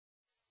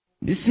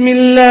بسم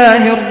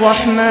الله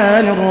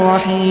الرحمن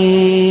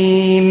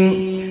الرحيم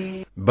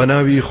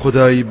بناوي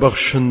خداي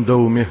بخشند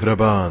و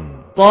مهربان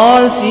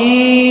طاسيم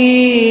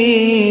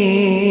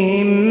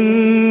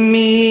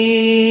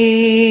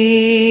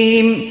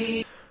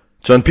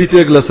چەند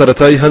پیتێک لە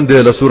سەرەتای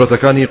هەندێ لە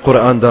سوورەتەکانی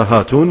قورئاندا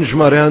هاتوون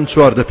ژمارەیان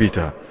 14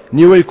 پیتە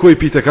نیوەی کۆی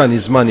پیتەکانی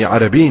زمانی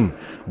عەرەبین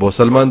بۆ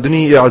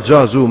سەلماندنی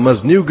ئیعجاز و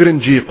مەزنی و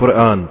گرنگی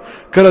قورئان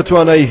کە لە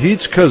توانای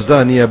هیچ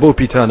کەسدا نییە بۆ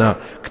پیتانە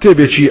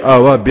کتێبێکی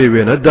ئاوا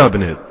بێوێنە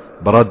دابنێت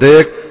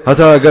بەڕادەیەک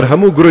هەتا ئەگەر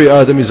هەموو گروی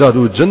ئادەمی زاد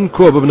و جن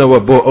کۆ ببنەوە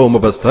بۆ ئەو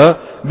مەبەستە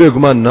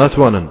بێگومان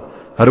ناتوانن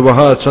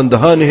هەروەها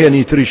چەندەها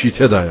نهێنی تریشی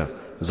تێدایە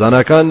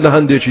زاناکان لە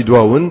هەندێکی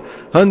دواون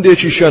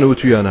هەندێکی شیان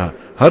وتویانە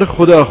هەر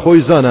خدا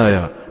خۆی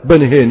زانایە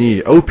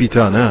بنهێنی ئەو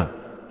پیتانە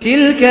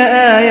تلك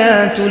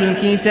آيات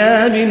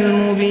الكتاب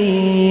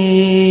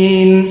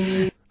المبين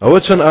ئەوە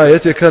چەند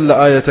ئاەتێکە لە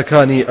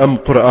ئاەتەکانی ئەم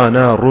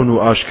قورئانە ڕوون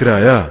و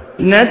ئاشکرایە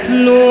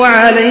نتلو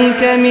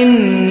عليك من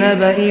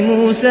نبأ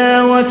موسى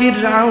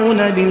وفرعون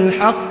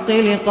بالحق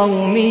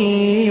لقوم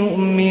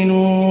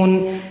يؤمنون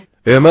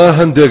ئێمە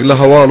هەندێک لە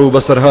هەواڵ و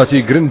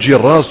بەسەرهاتی گرنگی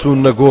ڕاست و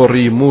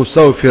نەگۆڕی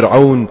موسا و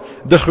فرعون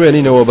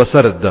دەخوێنینەوە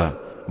بەسەرتدا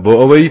بۆ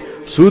ئەوەی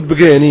سوود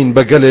بگەێنین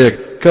بە گەلێک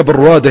کە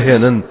بڕوا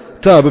دەهێنن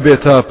تا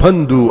ببێتە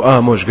پند و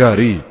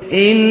ئامۆژگاری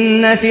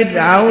إن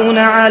فرعون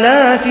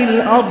علا في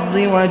الأرض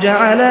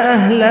وجعل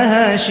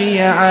أهلها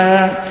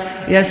شيعا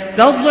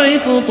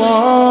يستضعف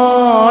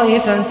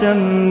طائفة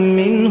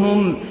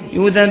منهم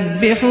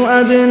يذبح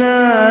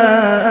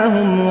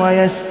أبناءهم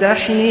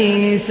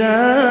ويستحيي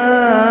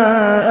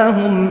نساءهم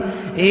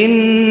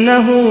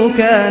إنه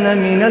كان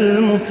من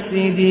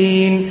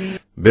المفسدين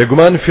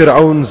بێگومان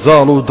فرعون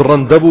زاڵ و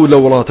دڕەندەبوو لە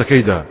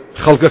وڵاتەکەیدا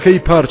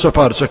خەڵکەکەی پارچە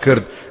پارچە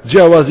کرد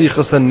جیاوازی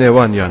خستن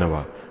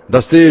نێوانیانەوە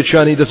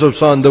دەستەیەکیانی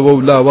دەچەوساندەوە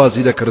و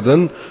لاوازی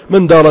دەکردن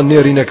منداڵە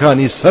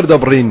نێرینەکانی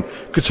سەردەبڕین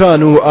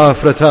کچان و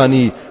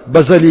ئافرەتانی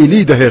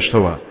بەزەلیلی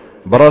دەهێشتەوە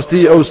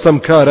بەڕاستی ئەو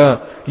ستەمکارە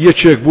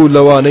یەکێک بوو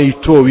لەوانەی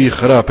تۆوی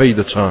خراپەی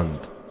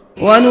دەچاند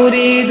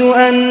ونريد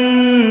أن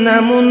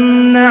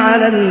نمن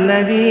على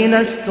الذين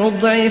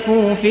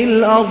استضعفوا في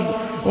الأرض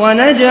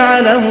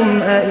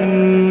ونجعلهم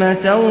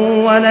أئمة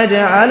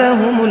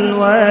ونجعلهم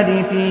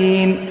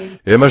الوارثين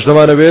ئێمەش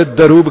دەمانەوێت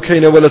دەروو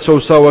بکەینەوە لە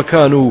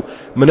چەوساوەکان و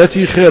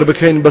منەتی خێر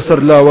بکەین بەسەر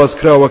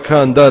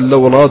لاوازکراوەکاندا لە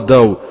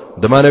وڵاتدا و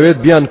دەمانەوێت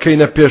بیان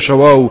کەینە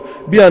پێشەوا و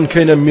بیان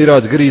کەینە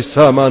میراتگری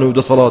سامان و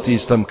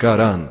دەسەڵاتی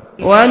ستەمکاران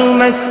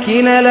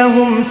ونمكن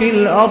لهم في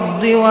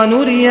الأرض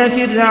ونري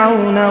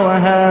فرعون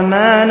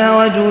وهامان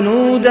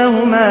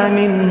وجنودهما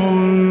منهم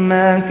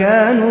ما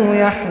كانوا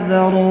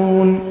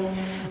يحذرون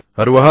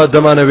هەروەها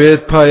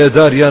دەمانەوێت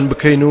پایەداریان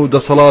بکەین و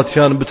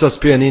دەسەڵاتیان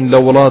بچەسپێنین لە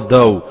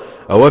وڵاتدا و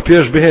ئەوە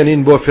پێش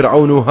بهێنین بۆ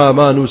فرعون و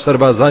هامان و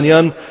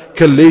سەربازانیان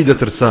کە لێی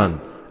دەترسان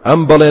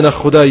ئەم بەڵێنە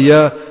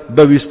خوداییە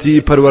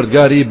بەویستی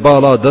پەروەردگاری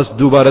باڵا دەست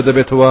دووبارە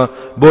دەبێتەوە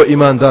بۆ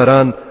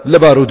ئیمانداران لە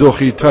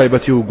بارودۆخی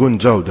تایبەتی و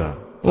گونجاودا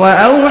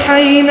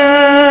وأوحينا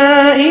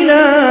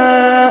إلى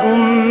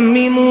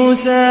أم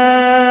موسى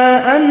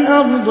أن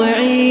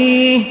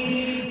أرضعيه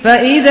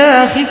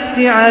فإذا خفت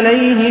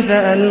عليه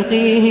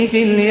فألقيه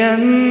في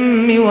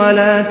اليم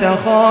ولا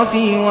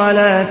تخافي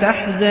ولا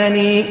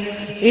تحزني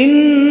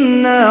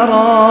إنا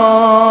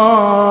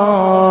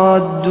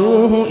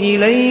رادوه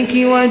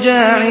إليك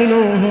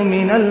وجاعلوه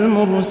من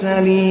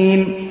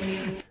المرسلين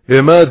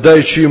ئێمە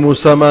دایکی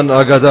موسامان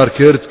ئاگادار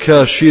کرد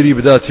کە شیری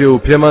بداتێ و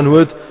پێمان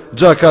وت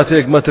جا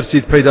کاتێک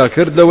مەترسیت پەیدا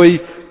کرد لەوەی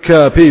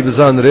کە پێی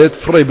بزانرێت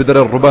فڕێ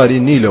بدرە ڕووباری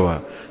نیلەوە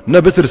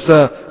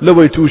نەبترسە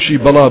لەوەی تووشی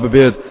بەڵا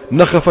ببێت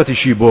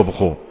نەخەفەتیشی بۆ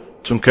بخۆ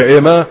چونکە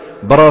ئێمە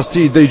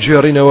بەڕاستی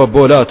دەیجێڕینەوە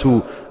بۆلات و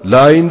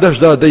لاین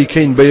دەشدا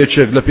دەیکەین بە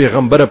یەکێک لە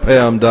پێغەمبەرە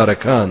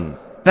پەیامدارەکان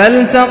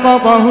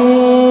فالتقطه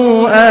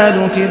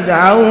آل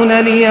فرعون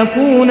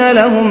ليكون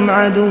لهم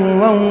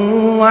عدوا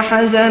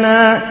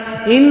وحزنا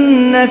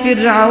إن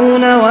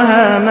فرعون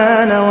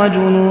وهامان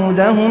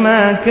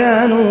وجنودهما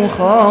كانوا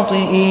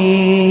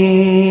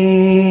خاطئين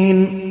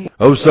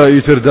ئەو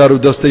سایتر دار و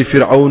دەستەی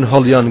فرعون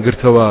هەڵیان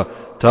گرتەوە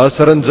تا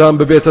سەرنجام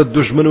ببێتە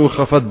دوژمن و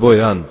خەفەت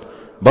بۆیان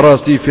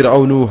بەڕاستی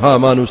فرعون و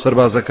هامان و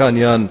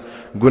سەربازەکانیان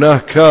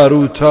گوناهکار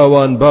و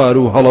تاوانبار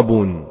و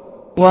هەڵەبوون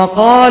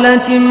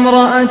وقالت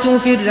امرأة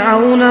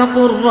فرعون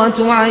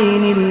قرة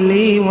عين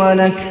لي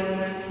ولك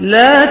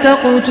لا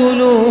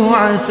تقتلوه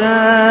عسى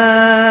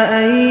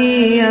أن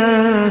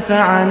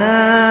ينفعنا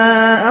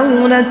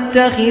أو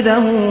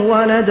نتخذه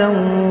ولدا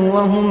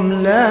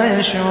وهم لا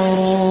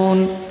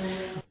يشعرون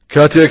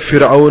کاتێک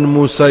فرعون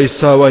موسای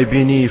ساوای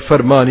بینی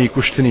فەرمانی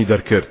کوشتنی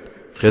دەرکرد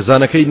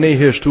خێزانەکەی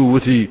نەیهێشت و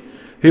وتی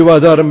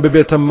هیوادارم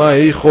ببێتە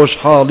مایەی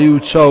خۆشحاڵی و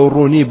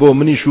چاوڕوونی بۆ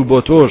منیش و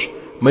بۆ تۆش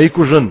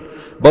مەیکوژن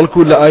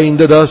بەڵکو لە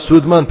ئایندەدا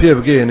سوودمان پێ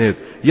بگەێنێت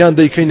یان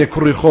دەیکەینە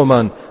کوڕی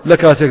خۆمان لە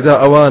کاتێکدا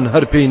ئەوان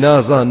هەر پێی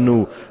نازان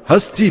و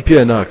هەستی پێ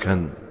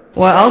ناکەن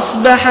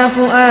وأصبح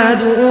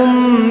فؤاد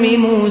أم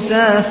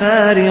موسى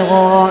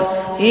فارغا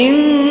إن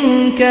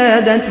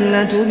كادت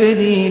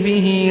لتبدي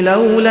به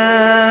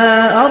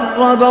لولا أن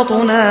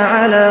ربطنا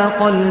على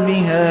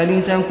قلبها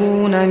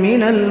لتكون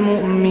من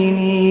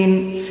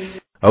المؤمنين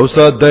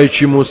ئەوسا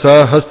دایکی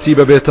موسا هەستی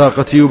بە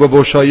بێتاقەتی و بە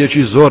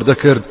بۆشایەکی زۆر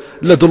دەکرد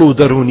لە دڵ و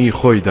دەرونی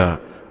خۆیدا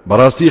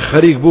بەڕاستی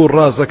خەریک بوو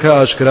ڕازەکە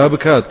ئاشکرا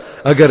بکات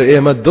ئەگەر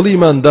ئێمە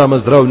دڵیمان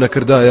دامەزراو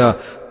نەکردایە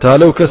تا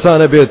لەو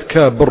کەسانە بێت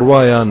کە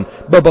بڕوایان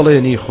بە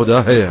بەڵێنی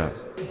خوددا هەیە.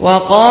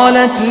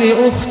 وقالت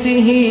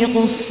لأخته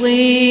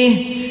قصيه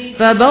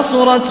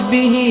فبصرت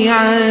به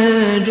عن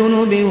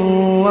جنب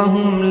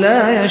وهم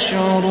لا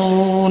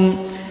يشعرون.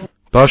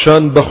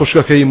 پاشان بە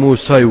خوشکەکەی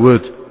موسای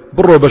وت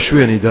بڕۆ بە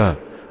شوێنیدا.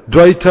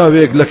 دوای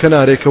تاوێک لە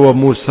کەنارێکەوە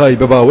موسای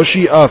بە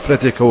باوەشی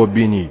ئافرەتێکەوە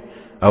بینی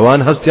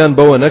ئەوان هەستیان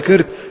بەوە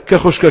نەکرد کە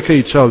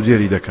خوشکەکەی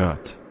چاودێری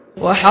دەکات.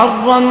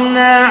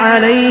 وحرمنا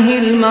عليه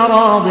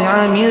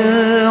المراضع من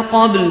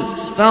قبل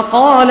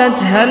فقالت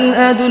هل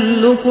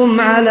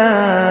أدلكم على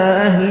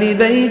أهل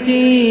بيت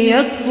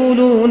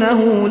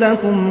يكفلونه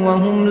لكم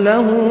وهم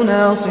له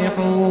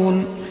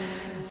ناصحون.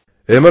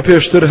 ئێمە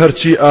پێشتر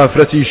هەرچی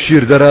ئافرەتی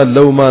شیردەرا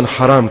لەومان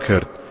حرام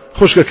کرد.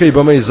 خوشکەکەی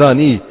بەمەی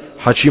زانی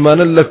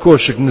حەچیمانە لە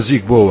کۆشک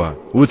نزیک بۆوە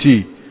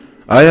وتی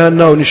ئایا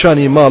ناو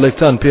نیشانی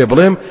ماڵێکتان پێ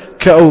بڵێم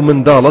کە ئەو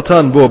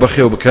منداڵەتان بۆ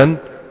بەخێو بکەن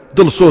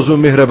دڵسۆز و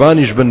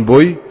میهرەبانیش بن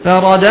بۆی.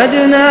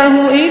 فرددناه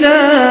إلى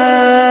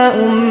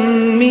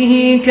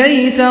أمه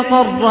كي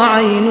تقر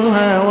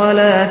عينها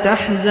ولا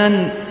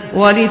تحزن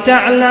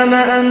ولتعلم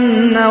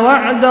أن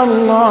وعد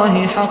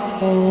الله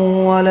حق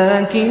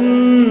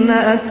ولكن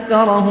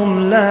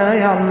أكثرهم لا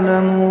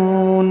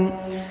يعلمون.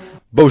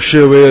 بەو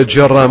شێوەیە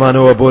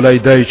جێڕامانەوە بۆ لای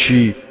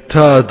دایکی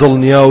تا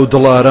دڵنیا و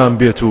دڵارام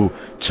بێت و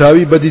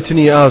چاوی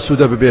بەدیتنی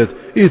ئاسوودە ببێت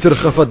ئیتر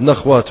خەفەت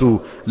نەخوات و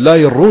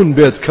لای ڕوون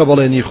بێت کە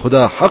بەڵێنی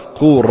خوددا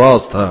حەق و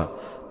ڕاستە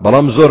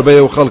بەڵام زۆربەی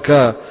ئەو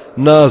خەڵکە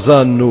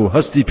نازان و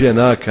هەستی پێ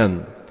ناکەن.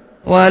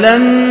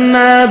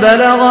 ولما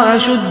بلغ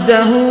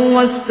أشده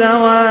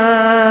واستوى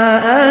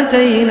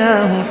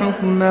آتيناه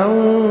حكما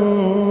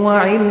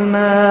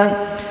وعلما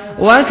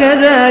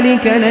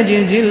وكذلك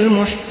نجزي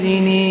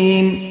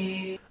المحسنين.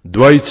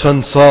 دوای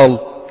چەند ساڵ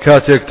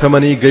کاتێک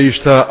تەمەنی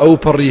گەیشتە ئەو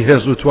پەڕی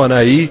هێز و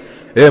توانایی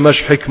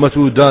ئێمەش حکمت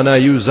و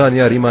دانایی و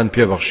زانیاریمان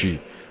پێبەخشی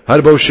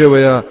هەر بەو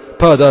شێوەیە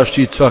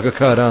پاداشتی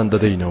چاکەکاران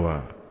دەدەینەوە.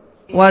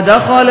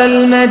 ودخل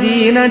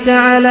المدينة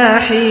على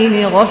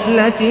حين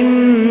غفلة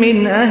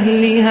من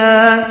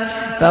أهلها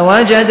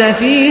فوجد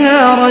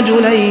فيها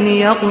رجلين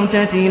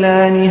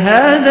يقتتلان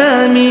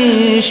هذا من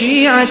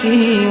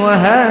شيعته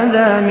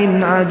وهذا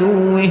من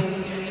عدوه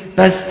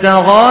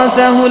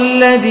فاستغاثه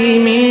الذي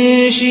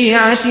من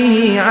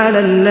شيعته على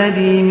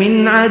الذي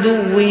من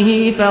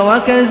عدوه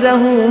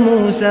فوكزه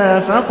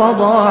موسى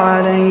فقضى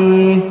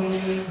عليه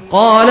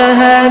قال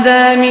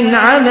هذا من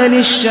عمل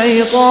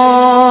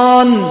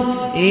الشيطان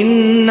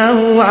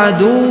إنه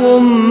عدو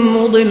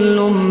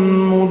مضل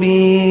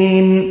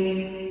مبين.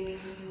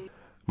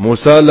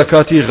 موسى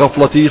لكاتي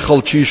غفلتي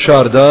خلچي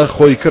شاردا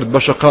خوي کرد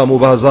بشقام و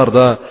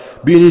بازاردا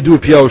بینی دوو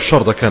پیا و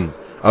شەڕ دەکەن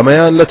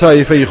ئەمەیان لە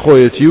تایفەی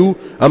خۆیەتی و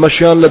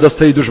ئەمەشیان لە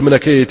دەستەی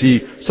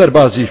دوژمنەکەیەتی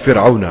سەربازی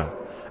فرعونە.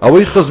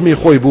 ئەوەی خزمی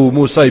خۆی بوو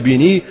موسای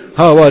بینی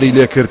هاواری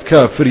لێ کرد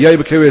کە فریای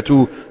بکەوێت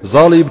و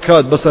زاڵی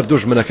بکات بەسەر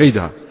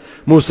دوژمنەکەیدا.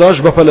 موساش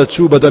بەپەلە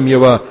چوو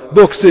بەدەمیەوە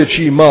بۆ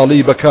کسێکی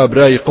ماڵی بە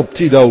کابرای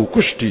قبتیدا و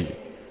کوشتی.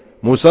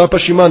 موسا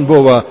پەشیمان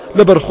بۆەوە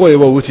لەبەر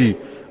خۆیەوە وتی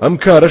ئەم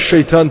کارە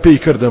شەیتان پێی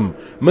کردم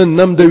من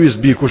نەمدەویست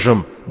بیکوشم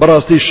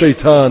بەڕاستی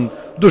شەیتان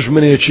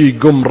دوژمنێکی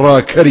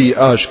گومڕاکەری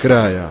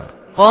ئاشکرایە.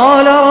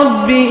 قال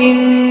رب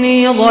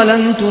إني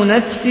ظلمت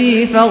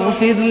نفسي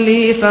فاغفر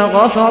لي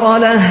فغفر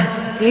له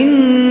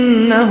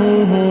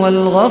إنه هو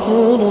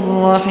الغفور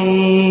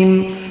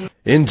الرحيم.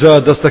 اینجا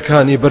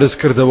دەستەکانی بەرز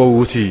کردەوە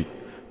وتی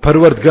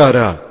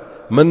پەروەردگارە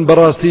من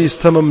بەڕاستی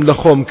ستەمم لە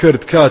خۆم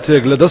کرد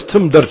کاتێک لە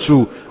دەستم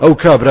دەرچوو ئەو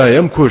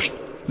کابرایم کوشت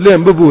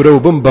لێم ببوورە و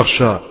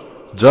بمبەخشە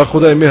جا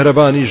خودای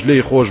میهرەبانیش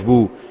لێی خۆش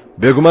بوو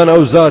بێگومان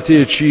ئەو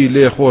زاتێکی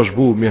لێ خۆش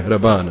بوو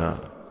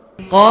میهرەبانە.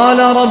 قال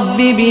رب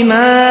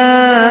بما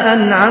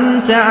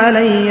أنعمت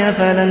علي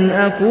فلن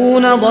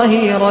أكون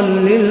ظهيرا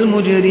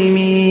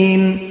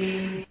للمجرمين.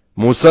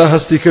 موسى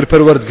هەستی کرد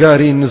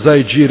پەروەردگاری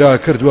نزای گیرا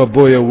کردووە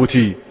بۆیە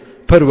وتی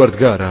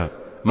پەروەردگارە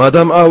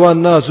مادام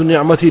ئاوان ناز و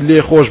نیعمەتی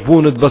لێ خۆش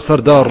بوونت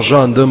بەسەردا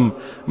ڕژاندم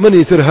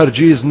منیتر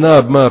هەرگیز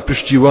نابمە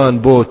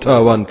پشتیوان بۆ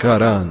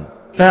تاوانکاران.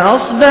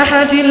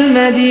 فأصبح في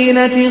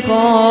المدينة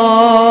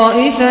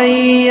خائفا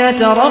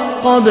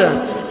يترقب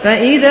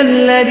فإذا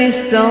الذي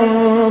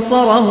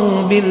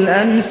استنصره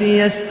بالأمس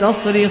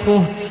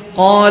يستصرخه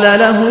قال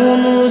له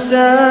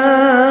موسى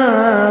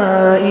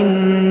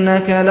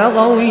إنك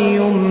لغوي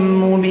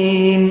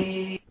مبين.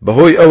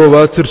 بەهۆی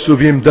ئەوەوە ترس و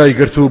بیم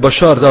دایگرت و بە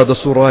شاردا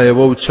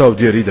دەسوڕایەوە و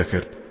چاودێری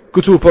دەکرد.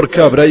 کت و پڕ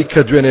کابرای کە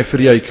دوێنێ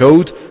فریای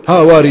کەوت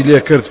هاواری لێ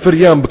کرد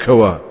فریان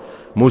بکەوە.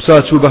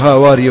 موسا چوو بە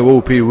هاواریەوە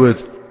و پێیوت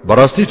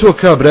بەڕاستی تۆ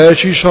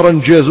کابرایەکی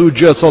شەڕەنجێز و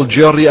جێچەڵ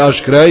جێڕی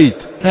ئاشکرایت.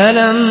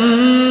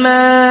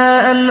 فلما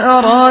أن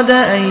أراد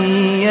أن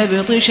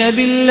يبطش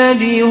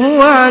بالذي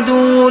هو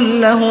عدو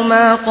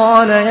لهما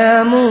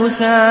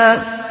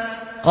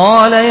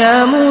قال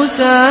يا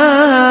موسى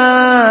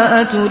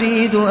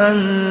أتريد أن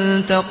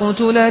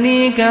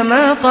تقتلني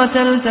كما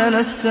قتلت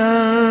نفسا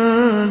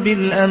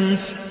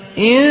بالأمس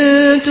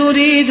إن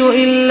تريد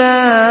إلا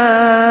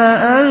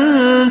أن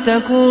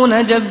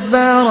تكون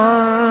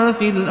جبارا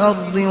في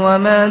الأرض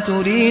وما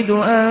تريد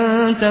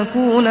أن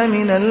تكون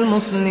من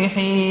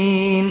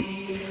المصلحين.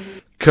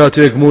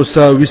 كاتێک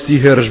موسا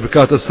ویستی هێرش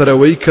بکاتە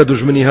سەرەوەی کە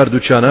دوژمنی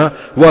هەردووچانە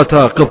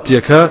واتا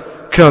قبتیەکە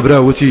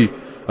کابراوتی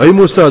ئەی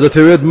موسا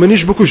دەتەوێت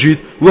منیش بکوژیت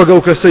وەک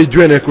ئەو کەسەی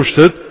دوێنێ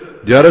کوشتت؟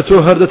 دیارە تۆ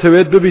هەر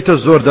دەتەوێت ببیتە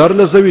زۆردار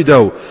لە زەویدا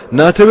و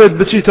ناتەوێت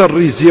بچیتە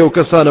ڕیزیە و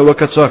کەسانەوە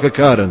کە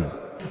چاکەکارن.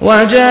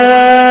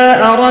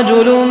 وجاء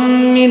رجل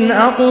من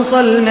أقصى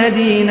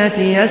المدينة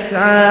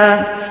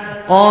يسعى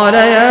قال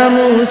يا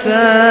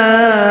موسى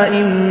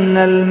إن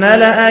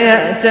الملأ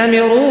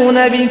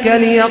يأتمرون بك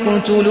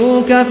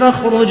ليقتلوك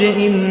فاخرج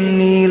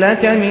إني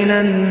لك من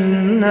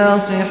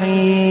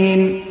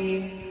الناصحين.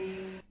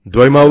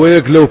 دوای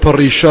ماوەیەک لەو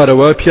پەڕی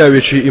شارەوە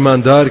پیاوێکی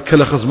ئیماندار کە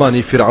لە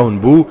خزمانی فرعون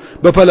بوو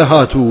بەپەلە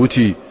هاتوو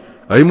وتی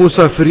ئەی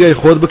موسا فریای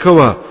خۆت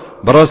بکەوە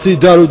بەڕاستی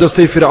دار و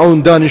دەستەی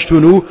فرعون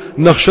دانیشتون و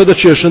نەخشە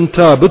دەچێشن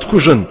تا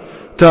بتکوژن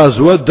تا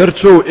زووە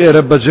دەرچۆ و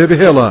ئێرە بەجێ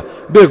بهێڵە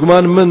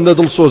بێگومان من لە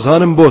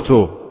دڵسۆزانم بۆ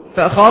تۆ.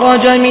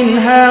 فخرج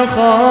منها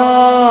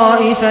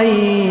خائفا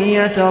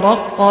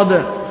يترقب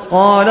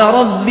قال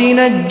رب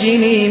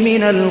نجني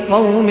من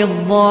القوم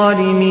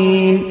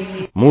الظالمين.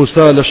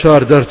 موسا لە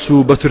شار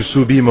دەرچوو بە ترس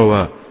و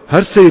بیمەوە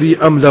هەر سەیری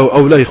ئەملا و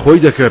ئەولای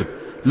خۆی دەکرد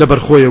لەبەر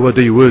خۆیەوە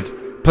دەیوت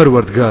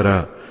پەروەردگارە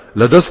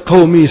لە دەست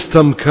قەومی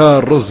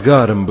ستەمکار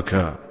ڕزگارم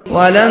بکە.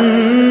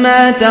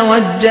 ولما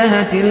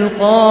توجه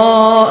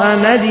تلقاء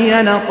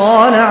مدين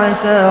قال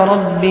عسى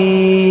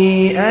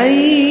ربي أن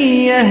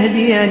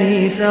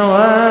يهديني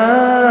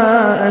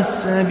سواء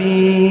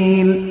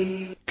السبيل.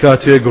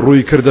 کاتێک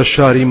ڕووی کردە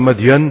شاری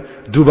مەدیەن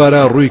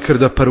دووبارە ڕووی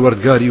کردە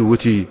پەروەردگاری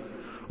وتی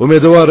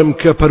ومێدەوارم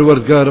کە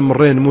پەروەردگارم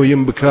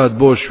ڕێنموویم بکات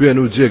بۆ شوێن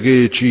و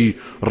جێگەیەکی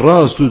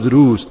ڕاست و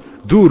دروست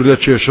دوور لە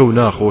کێشە و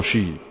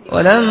ناخۆشی.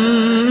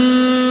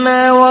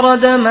 ولما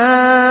ورد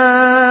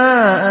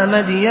ماء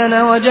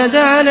مدين وجد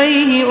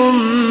عليه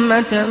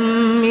أمة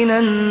من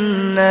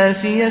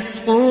الناس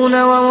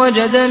يسقون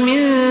ووجد من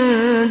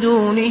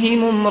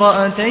دونهم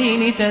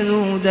امرأتين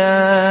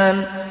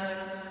تذودان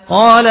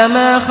قال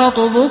ما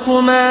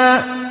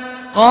خطبكما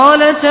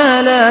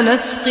قالتا لا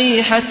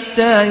نسقي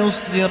حتى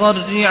يصدر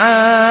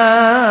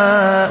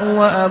الرعاء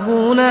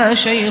وأبونا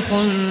شيخ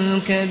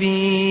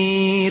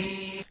كبير.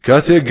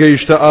 کاتێک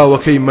گەیشتە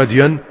ئاوەکەی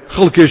مەدیەن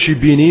خەڵکێکی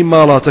بینی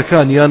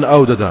ماڵاتەکانیان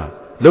ئاو دەدا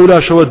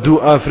لەولاشەوە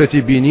دوو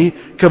ئافرەتی بینی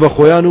کە بە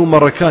خۆیان و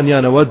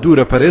مەڕەکانیانەوە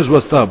دوورە پەرێز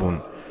وەستا بوون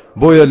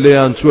بۆیە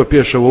لێیان چووە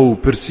پێشەوە و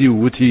پرسی و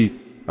وتی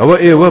ئەوە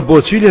ئێوە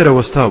بۆچی لێرە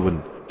وەستاون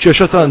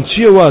کێشەتان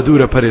چییە وا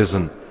دوورە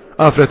پەرێزن؟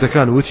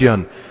 ئافرەتەکان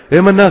وتیان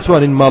ئێمە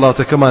ناتوانین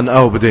ماڵاتەکەمان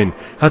ئاو بدەین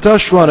هەتا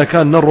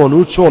شوانەکان نەڕۆن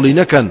و چۆڵی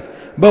نەکەن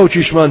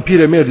باوکیشمان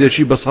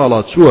پیرەمێردێکی بە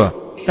ساڵات چووە.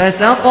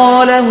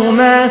 فسقى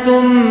لهما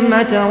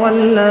ثم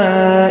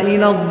تولى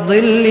إلى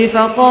الظل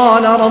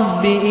فقال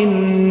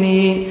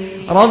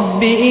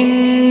رب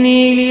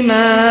إني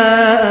لما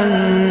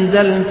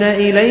أنزلت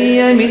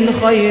إلي من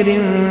خير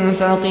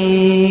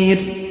فقير.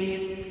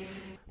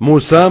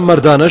 موسا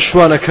مردانە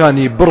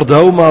شوانەکانی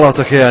بڕدا و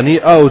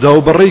ماڵاتەکەیانی ئاودا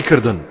و بەڕێی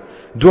کردن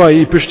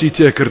دوایی پشتی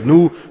تێکردن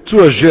و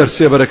چووە ژێر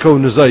سێبەرەکە و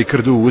نزای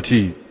کرد و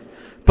وتی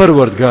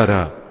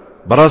پەروەردگارە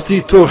بەڕاستی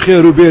تۆ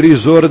خێر و بێری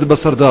زۆرت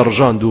بەسەردا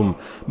ڕژاندوم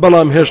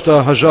بەڵام هێشتا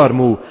هەژارم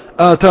و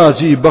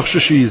ئاتاجی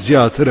بەخششی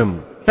زیاترم.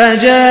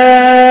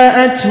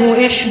 فجاءته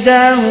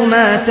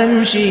إحداهما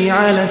تمشي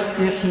على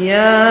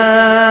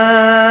استحياء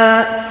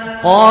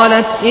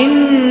قالت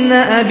إن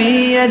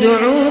أبي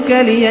يدعوك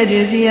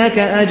ليجزيك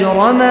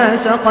أجر ما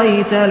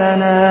سقيت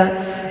لنا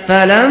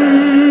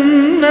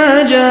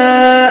فلما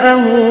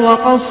جاءه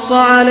وقص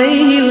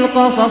عليه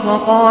القصص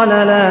قال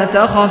لا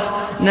تخف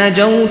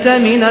نجوت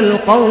من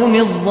القوم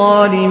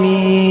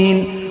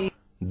الظالمين.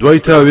 دوای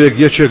تاوێک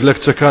یەکێک لە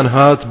کچەکان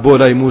هات بۆ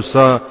لای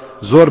موسا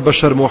زۆر بە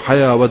شەرم و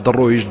حەیاوە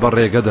دەڕۆیشت بە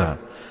ڕێگەدا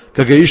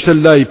کە گەیشتە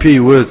لای پێی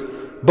وت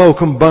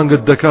باوکم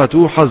بانگت دەکات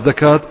و حەز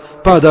دەکات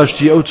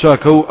پاداشتی ئەو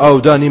چاکە و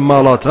ئاودانی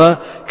ماڵاتە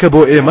کە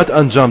بۆ ئێمەت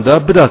ئەنجامدا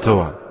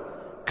بداتەوە.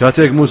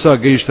 کاتێک موسا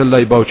گەیشتە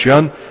لای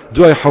باوچیان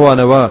دوای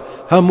حەوانەوە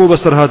هەموو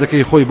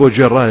بەسەرهاتەکەی خۆی بۆ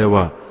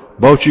جێڕایەوە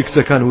باوکی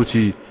کچەکان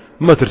وتی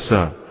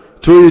مەترسە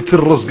تۆی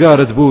تر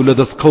ڕزگارت بوو لە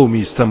دەست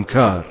قەومی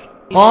ستەمکار.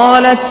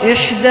 قالت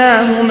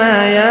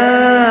إحداهما يا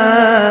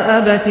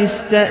أبت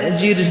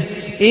استأجره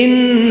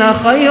إن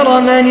خير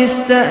من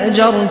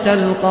استأجرت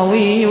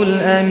القوي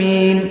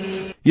الأمين.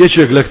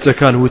 یەکێک لە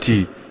کچەکان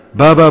وتی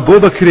بابا بۆ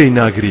بەکرێی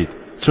ناگریت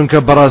چونکە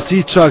بەڕاستی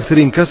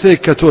چاکترین کەسێک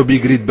کە تۆ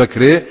بیگریت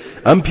بکرێ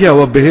ئەم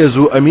پیاوە بەهێز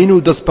و ئەمین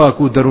و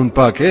دەستپاک و دەروون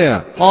پاکەیە.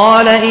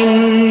 قال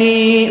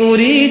إني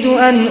أريد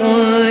أن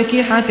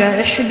أنكحك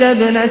إحدى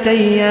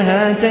ابنتي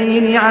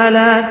هاتين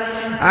على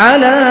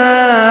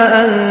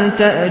أن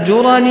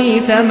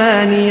تأجرني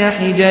 8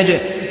 حجج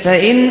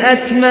فإن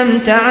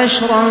أتممت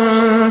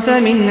 10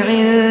 فمن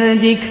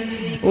عندك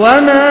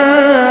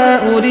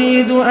وما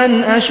أريد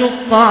أن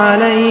أشق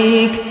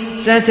عليك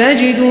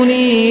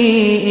ستجدني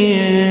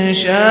إن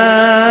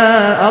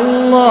شاء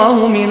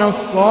الله من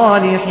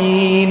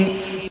الصالحين.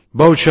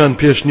 باوچان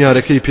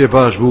پێشنیارەکەی پێ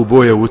باش بوو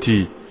بۆیە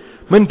وتی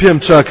من پێم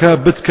چاکە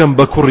بتکەم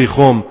بە کوڕی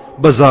خۆم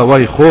بە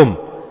زاوای خۆم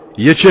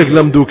یەکێک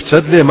لەم دوو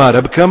کچەت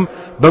لێمارە بکەم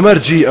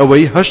بەمەرجی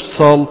ئەوەی 8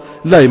 ساڵ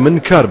لای من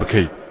کار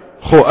بکەیت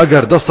خۆ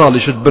ئەگەر 10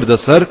 ساڵیشت بردە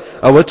سەر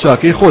ئەوە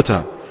چاکەی خۆتە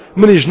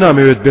منیش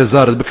نامەوێت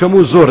بێزارت بکەم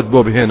و زۆرت بۆ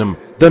بهێنم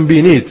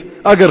دەمبینیت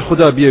ئەگەر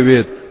خوددا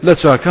بیەوێت لە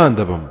چاکان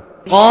دەبم.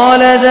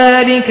 قال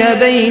ذلك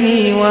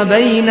بيني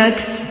وبينك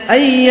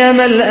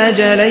أيما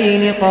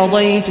الأجلين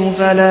قضيت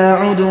فلا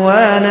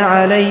عدوان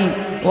علي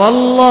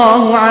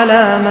والله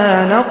على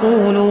ما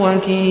نقول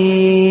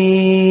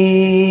وكيل.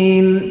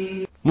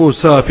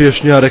 موسى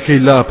پێشنیارەکەی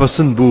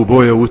لاپەسند بوو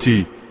بۆیە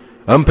وتی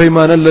ئەم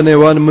پەیمانە لە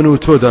نێوان من و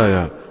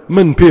تۆدایە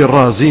من پێی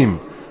ڕازیم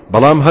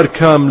بەڵام هەر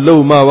کام لەو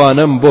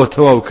ماوانەم بۆ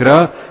تەواو کرا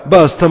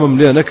باستەمم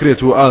لێ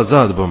نەکرێت و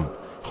ئازاد بم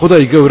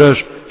خدای گەورەش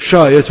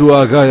شایەت و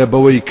ئاگایە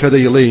بەوەی کە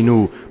دەیڵێین و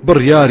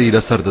بڕیاری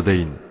لەسەر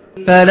دەدەین.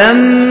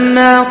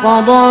 فلما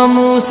قضى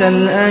موسى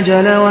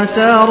الأجل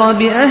وسار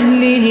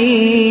بأهله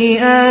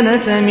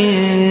آنس من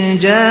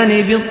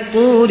جانب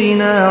الطور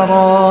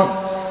نارا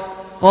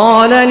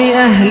قال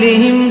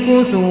لأهلهم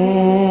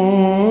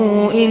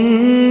كثوا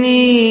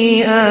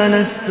إني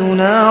آنست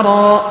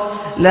نارا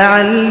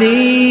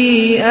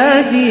لعلي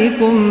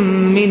آتيكم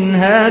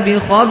منها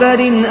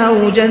بخبر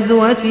أو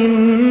جذوة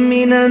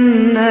من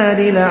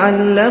النار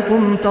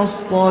لعلكم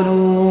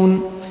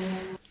تصطلون.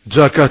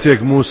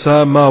 جاکاتێک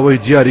موسا ماوەی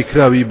دیاری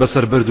کراوی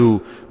بەسەر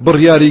بردو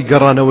بڕیاری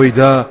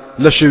گەڕانەوەیدا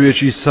لە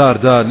شەوێکی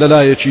ساردا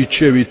لەلایەکی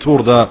چێوی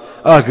تووردا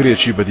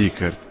ئاگرێکی بەدی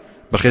کرد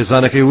بە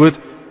خێزانەکەی وت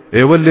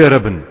ئێوە لێرە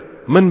بن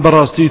من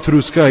بەڕاستی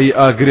تروسکایی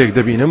ئاگرێک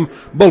دەبینم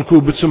بەڵکو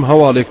بچم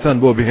هەواڵێکتان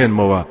بۆ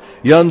بهێنمەوە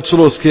یان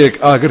چلۆسکێک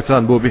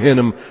ئاگرتان بۆ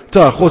بهێنم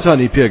تا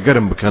خۆتانی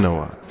پێگەرم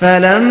بکەنەوە.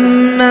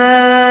 فلما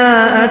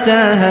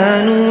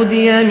أتاها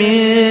نودي من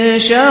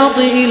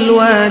شاطئ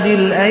الوادي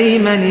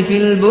الأيمن في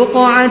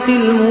البقعة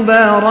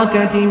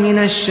المباركة من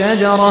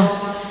الشجرة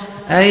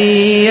أي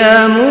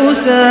يا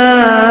موسى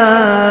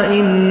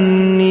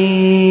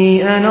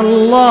إني أنا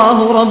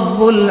الله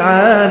رب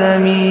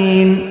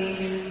العالمين.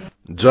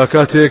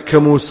 جاکاتێک کە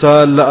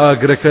موسا لە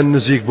ئاگرەکە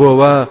نزیک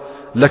بووە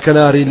لە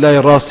کەناری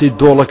لای ڕاستی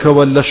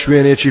دۆڵەکەوە لە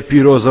شوێنێکی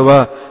پیرۆزەوە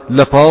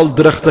لە پاڵ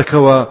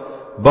درەختەکەوە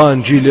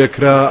بانگی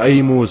لێکرا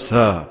ئەی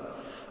موسا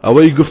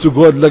ئەوەی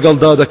گفتوگۆت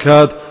لەگەڵدا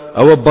دەکات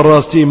ئەوە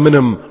بەڕاستی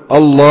منم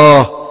الله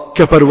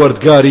کە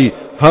پەروەردگاری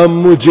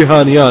هەموو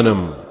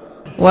جیهانیانم.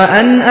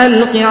 وأن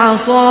ألق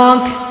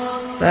عصاك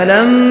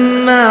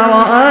فلما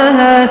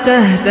رآها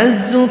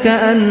تهتز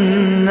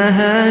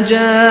كأنها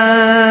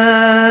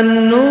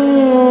جان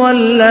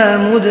ولا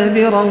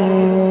مدبرا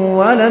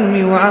ولم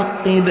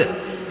يعقب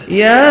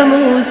يا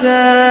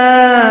موسى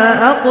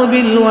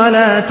أقبل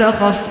ولا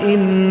تخف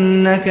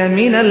إنك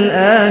من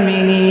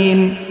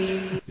الآمنين.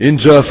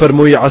 اینجا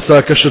فەرمووی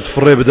عەساکەشت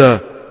فڕێ بدە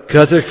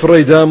کاتێک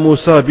فڕێدا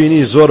موسا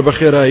بینی زۆر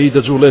بەخێرایی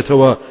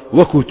دەجوڵێتەوە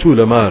وەکو توو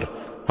لە مار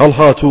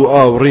هەڵهات و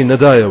ئاوڕی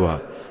نەدایەوە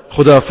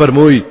خدا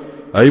فەرمووی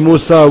ئەی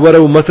موسا وەرە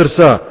و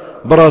مەترسە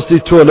بەڕاستی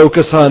تۆ لەو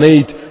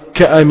کەسانەیت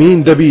کە ئەمین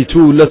دەبیت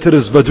و لە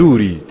ترس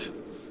بەدووریت.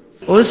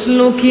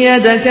 أسلك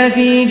يدك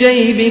في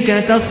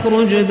جيبك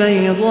تخرج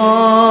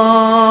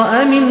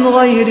بيضاء من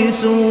غير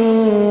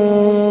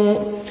سوء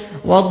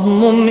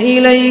واضمم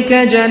إليك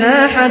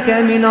جناحك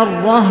من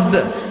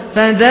الرهب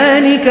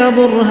فذلك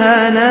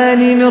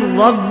برهانان من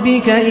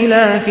ربك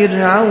إلى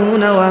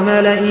فرعون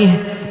وملئه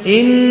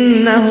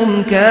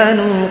إنهم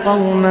كانوا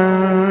قوما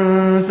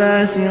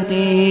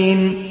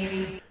فاسقين.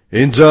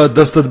 اینجا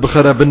دەستت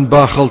بخەرە بن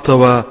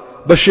باخەڵتەوە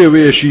بە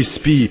شێوەیەشی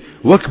سپی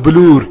وەک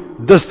بلور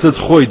دەستت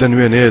خۆی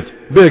دەنوێنێت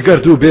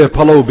بێگەرد و بێ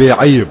پەڵە و بێ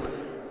عیب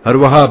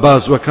هەروەها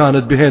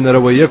بازوەکانت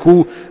بهێنەرەوە یەک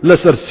و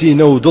لەسەر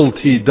سینە و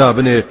دڵتی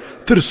دابنێ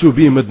ترس و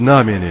بیمت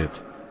نامێنێت.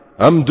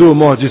 ئەم دوو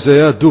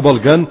مۆجیزەیە دوو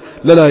بەڵگەن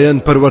لەلایەن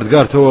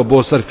پەروەردگارتەوە بۆ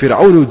سەر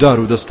فیرعون و دار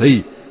و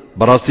دەستەی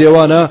بەڕاستی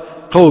ئەوانە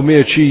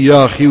قەومێکی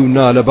یاخی و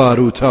نالەبار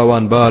و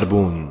تاوانبار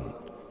بوون.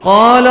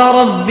 قال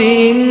رب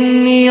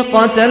إني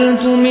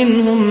قتلت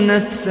منهم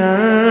نفسا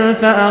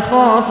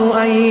فأخاف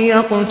أن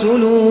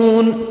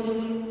يقتلون.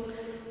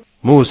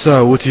 موسى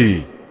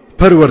وتی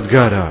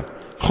پەروەردگارە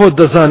خۆت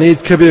دەزانیت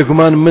کە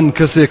بێگومان من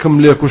کەسێکم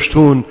لێ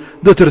کوشتون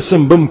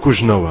دەترسم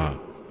بمکوژنەوە.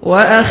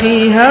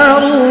 وأخي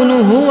هارون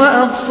هو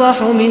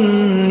أفصح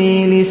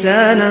مني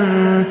لسانا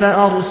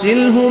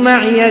فأرسله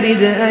معي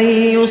يرد أن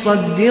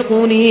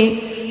يصدقني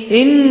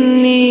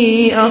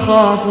إني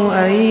أخاف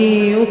أن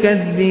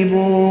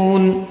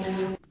يكذبون.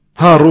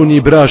 هارونی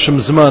براشم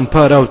زمان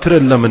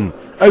پاراوترن لە من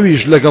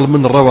ئەویش لەگەڵ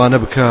من ڕەوانە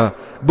بکە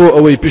بۆ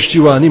ئەوەی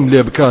پشتیوانیم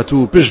لێ بکات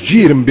و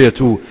پشتگیرم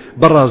بێت و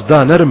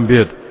بەڕازدانەرم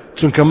بێت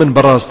چونکە من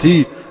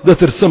بەڕاستی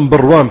دەترسم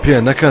بڕوام پێ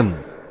نەکەن.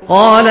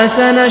 قال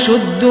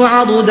سنشد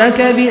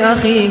عضدك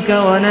بأخيك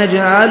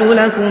ونجعل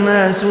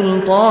لكما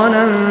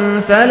سلطانا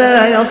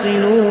فلا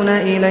يصلون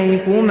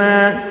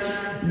إليكما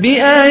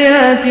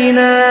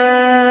بآياتنا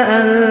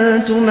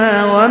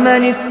أنتما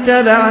ومن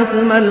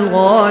اتبعكما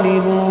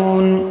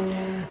الغالبون.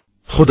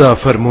 خدا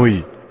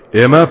فەرمووی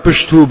ئێمە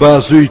پشت و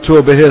بازووی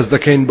تۆ بەهێز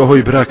دەکەین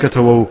بەهۆی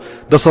براکەتەوە و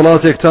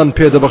دەسەڵاتێکتان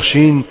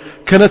پێدەبەخشین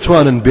کە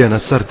نەتوانن بێنە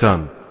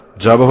سەرتان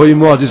جابەهۆی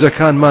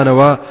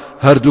معجزەکانمانەوە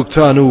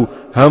هەردووکتان و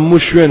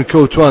هەموو شوێن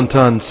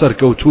کەوتوانتان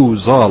سەرکەوتوو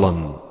زاڵن.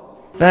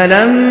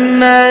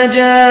 فلما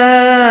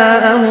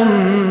جاءهم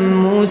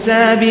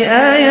موسى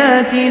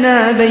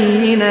بآياتنا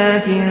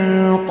بينات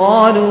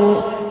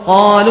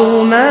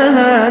قالوا ما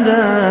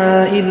هذا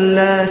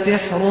إلا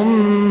سحر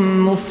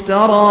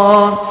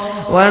مفترى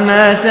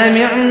وما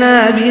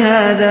سمعنا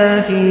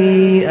بهذا في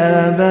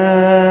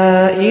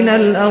آبائنا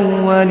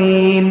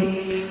الأولين.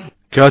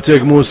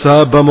 كاتێک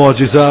موسى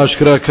بمعجزة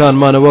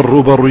ئاشکراکانمانەوە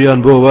ڕوبەڕوویان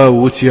بۆوە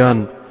وتیان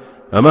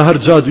ئەمە هەر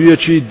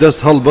جادوویەکی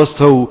دەست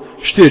هەڵبەستە و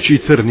شتێکی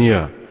تر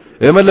نییە.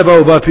 ئێمە لە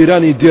باو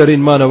باپیرانی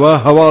دێڕینمانەوە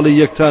هەواڵی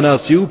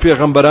یەکتاناسی و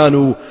پێغەمبەران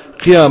و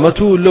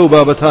قیامەت و لەو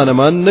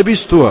بابەتانەمان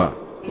نەبیستووە.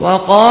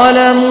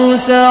 وقال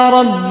موسى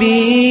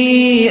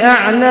ربي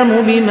أعلم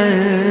بمن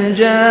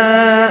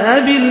جاء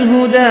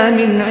بالهدى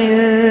من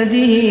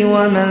عنده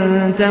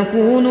ومن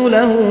تكون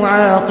له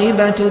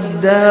عاقبة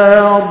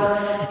الدار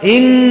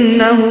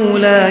إنه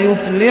لا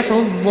يفلح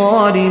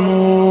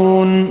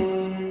الظالمون.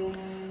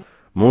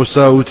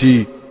 موسى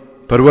وتي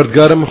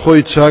پەروەردگارم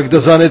خۆی چاک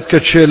دەزانێت کە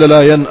چێ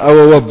لەلایەن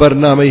ئەوەوە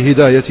بەرنامەی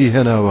هیدایەتی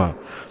هێناوە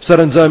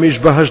سەرنجامیش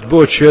بەهەشت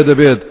بۆ چێ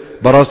دەبێت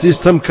بەڕاستی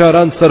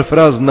ستەمکاران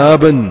سەرفراز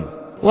نابن.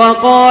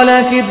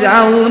 وقال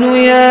فرعون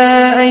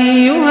يا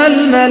أيها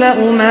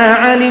الملأ ما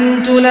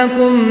علمت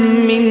لكم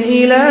من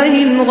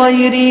إله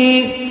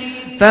غيري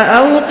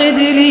فأوقد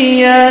لي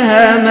يا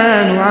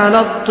هامان على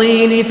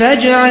الطين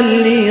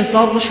فاجعل لي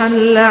صرحا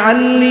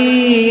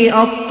لعلي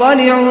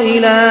أطلع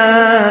إلى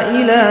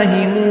إله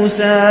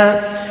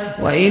موسى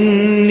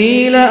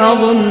وإني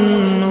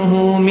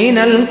لأظنه من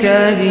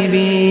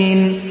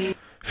الكاذبين.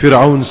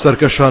 فرعون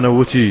سركشان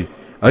وتي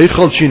أي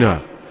خلچينا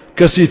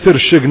كسي تر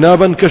شق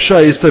نابن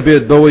كشايست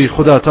بيت بوي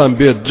خداتان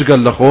بيت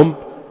جگل لخوم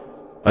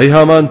أي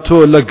هامان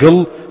تو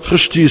لقل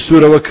خشتي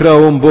سورة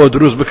وكراوم بو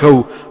دروز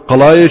بكو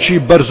قلايشي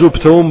برزو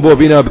بتوم بو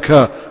بنا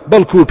بكا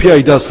بلكو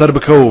بيايدا سر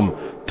بكوم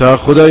تا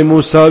خداي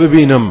موسى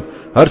ببينم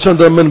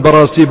هرچند من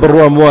براسي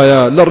بروام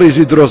وايا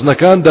للريزي دروز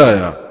نكان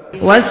دايا.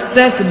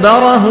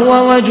 واستكبر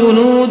هو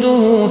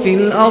وجنوده في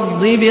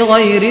الأرض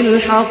بغير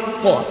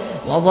الحق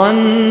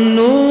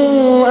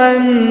وظنوا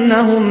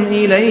أنهم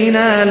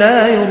إلينا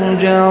لا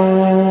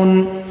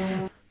يرجعون.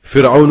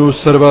 فرعون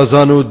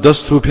سربازان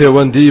دستو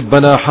پەیوەندی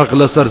بنا حق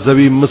لسر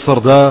زوی مصر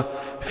دا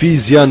في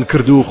زيان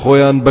كردو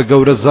خويان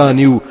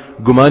بقورزاني و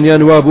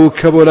گمانيان وابو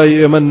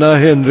كبولاي امن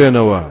ناهن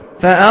رينوا.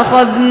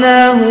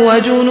 فأخذناه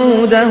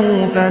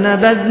وجنوده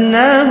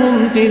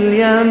فنبذناهم في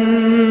اليم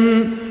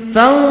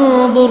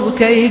فانظر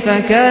كيف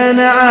كان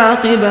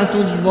عاقبة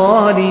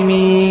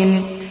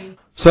الظالمين.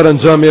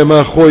 سەرنجام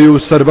ئێمە خۆی و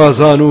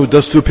سەربازان و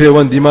دەست و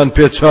پەیوەندیمان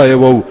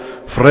پێچایەوە و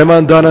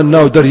فڕێماندانە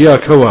ناو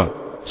دەریاکەوە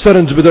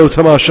سەرنج بدە و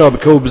تەماشا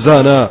بکە و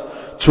بزانە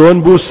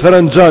چۆن بوو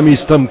سەرنجامی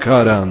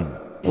ستەمکاران.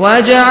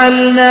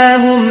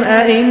 وجعلناهم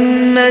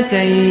أئمة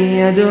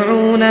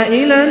يدعون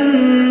إلى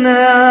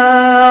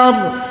النار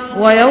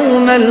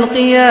ويوم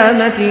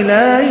القيامة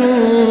لا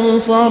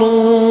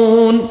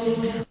ينصرون.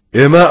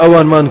 ئێمە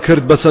ئەوانمان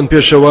کرد بەچەند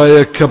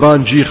پێشەوایە کە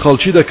بانگی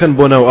خەڵکی دەکەن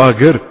بۆ ناو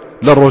ئاگر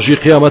لە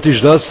ڕۆژی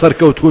قیامەتیشدا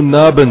سەرکەوتون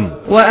نابن.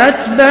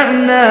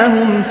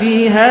 وأتبعناهم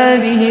في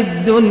هذه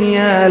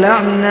الدنيا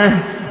لعنة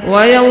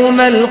ويوم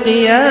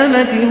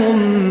القيامة هم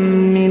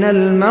من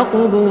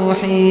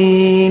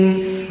المقبوحين.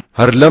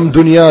 هر لم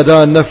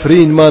دنیادا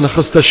نەفرینمان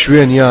خستە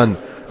شوێنیان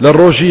لە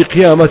ڕۆژی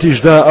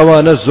قیامەتیشدا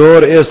ئەوانە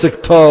زۆر ئێسک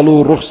تاڵ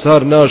و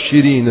ڕوخسار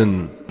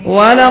ناشرینن.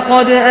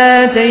 ولقد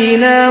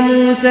آتينا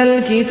موسى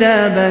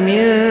الكتاب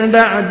من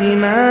بعد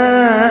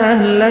ما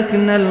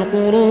أهلكنا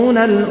القرون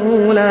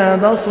الأولى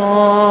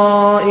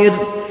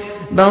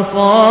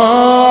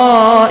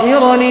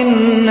بصائر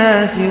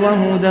للناس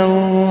وهدى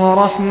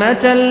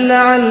ورحمة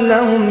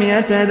لعلهم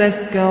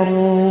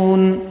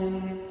يتذكرون.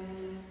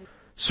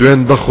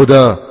 سوين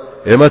بخدا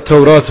اما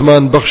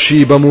توراتمان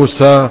بخشي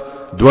بموسى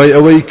دوای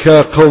ئەوەی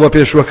کە قەومە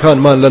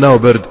پێشوەکانمان لەناو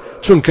برد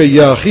چونکە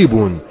یاخی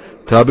بوون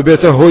تا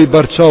ببێتە هۆی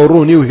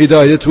بەرچاوڕوونی و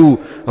هیدایەت و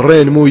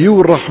ڕێنمووی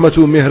و ڕەحمەت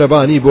و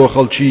میهرەبانی بۆ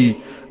خەڵکی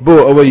بۆ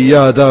ئەوەی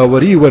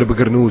یاداوەری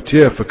وەربگرن و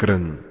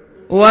تێفکرن.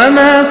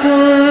 وما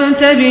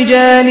كنت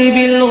بجانب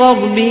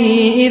الغرب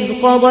إذ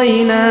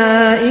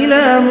قضينا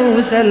إلى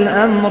موسى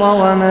الأمر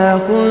وما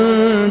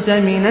كنت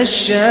من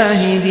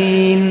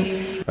الشاهدين.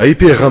 أي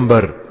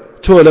پیغمبر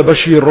تۆ لە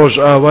بەشی ڕۆژ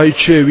ئاوای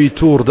چێوی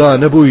تووردا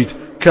نەبوویت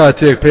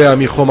کاتێک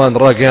پەیامی خۆمان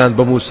ڕاگەیاند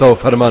بە موسا و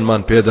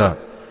فەرمانمان پێدا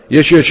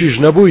یەکێکیش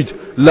نەبوویت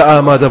لە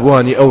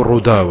ئامادەبوانی ئەو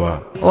ڕووداوە.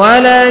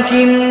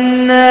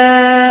 ولكننا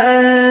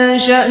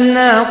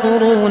أنشأنا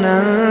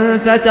قرونا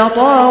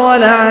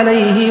فتطاول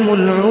عليهم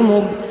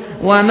العمر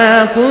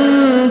وما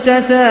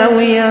كنت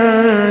ثاويا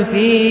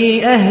في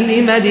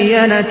أهل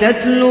مدين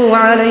تتلو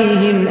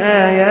عليهم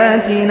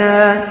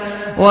آياتنا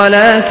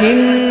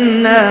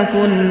ولكننا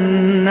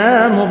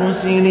كنا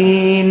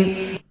مرسلين.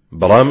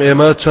 بەڵام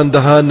ئێمە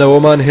چەندەها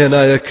نەوەمان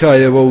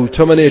هێنایەکایەوە و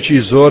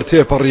تەمەنێکی زۆر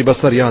تێپەڕی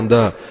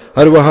بەسەریاندا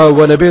هەروەها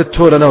وەنەبێت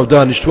تۆ لە ناو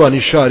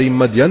دانیشتوانی شاری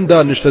مەدیەن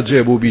دانیشتە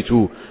جێبوو بیت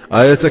و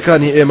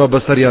ئاەتەکانی ئێمە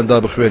بەسەریاندا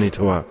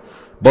بخوێنیتەوە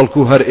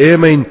بەڵکو هەر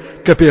ئێمەین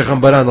کە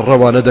پێغەمبەران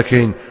ڕەوانە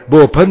دەکەین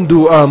بۆ پند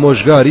و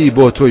ئامۆژگاری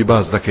بۆ تۆی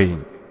باز دەکەین.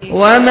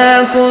 وما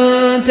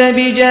كنت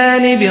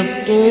بجانب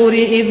الطور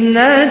إذ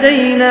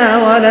نادينا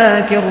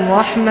ولكن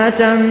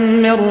رحمة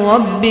من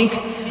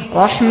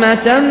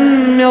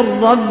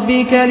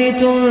ربك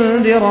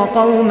لتنذر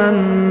قوما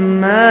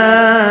ما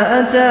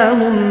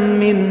أتاهم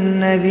من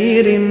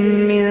نذير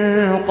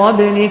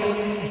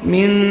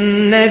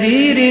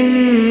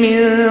من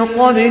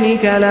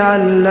قبلك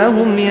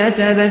لعلهم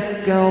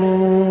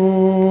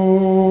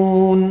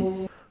يتذكرون.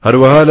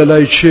 هەروەها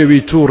لەلای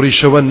چێوی تووڕی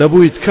شەوە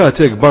نەبوویت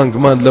کاتێک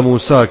بانگمان لە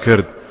موسا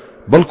کرد،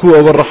 بەڵکو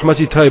ئەوە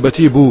ڕەحمەتی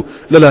تایبەتی بوو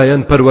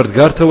لەلایەن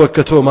پەروەردگارتەوە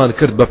کە تۆمان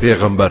کرد بە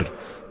پێغەمبەر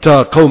تا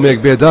قەومێک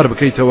بێدار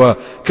بکەیتەوە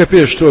کە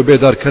پێش تۆ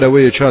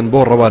بێدارکەرەوەیەکیان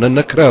بۆ ڕەوانە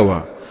نەکراوە،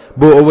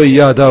 بۆ ئەوەی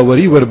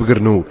یاداوەری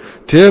وەربگرن و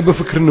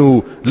تێبفکرن و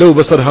لەو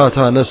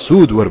بەسەرهاتانە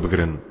سوود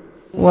وەربگرن.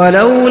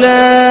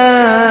 ولولا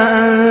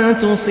أن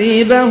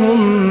تصيبهم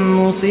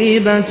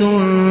مصيبة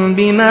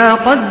بما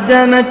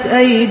قدمت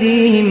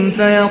أيديهم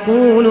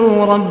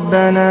فيقولوا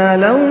ربنا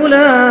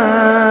لولا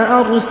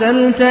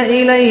أرسلت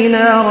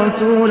إلينا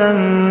رسولا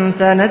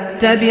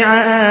فنتبع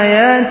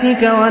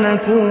آياتك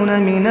ونكون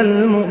من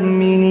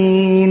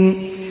المؤمنين.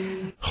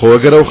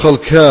 خۆگەرە و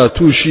خەڵکە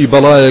تووشی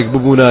بەڵایەک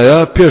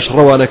ببوونایە پێش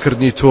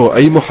ڕەوانەکردنی تۆ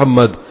ئەی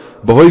محەممەد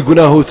بەهۆی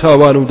گوناه و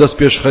تاوان و دەست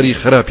پێشخەری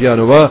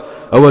خراپیانەوە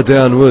ئەوە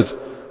دەیانوت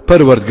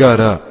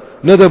پەروەردگارە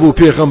نەدەبوو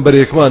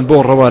پێغەمبەرێکمان بۆ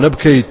ڕەوانە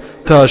بکەیت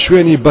تا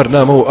شوێنی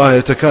بەرنامە و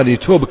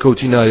ئاەتەکانی تۆ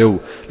بکەوتینایە و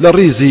لە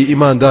ڕیزی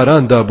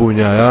ئیمانداراندا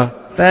بوونایە.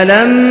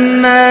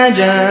 فلما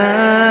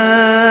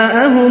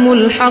جاءهم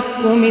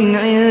الحق من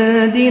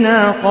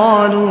عندنا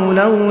قالوا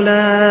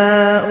لولا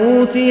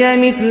أوتي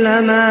مثل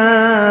ما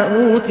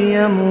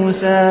أوتي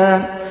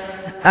موسى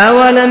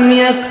أولم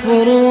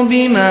يكفروا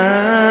بما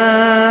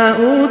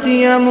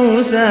أوتي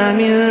موسى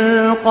من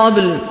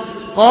قبل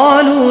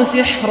قالوا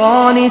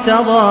سحران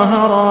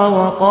تظاهرا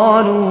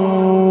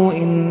وقالوا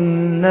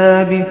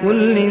إنا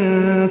بكل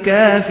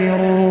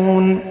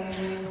كافرون.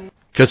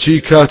 کەچی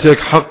کاتێک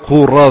حەق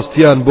و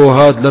ڕاستیان بۆ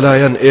هات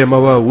لەلایەن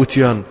ئێمەوە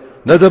وتیان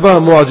نەدەبا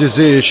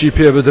معجزەیەکی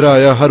پێ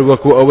بدرایە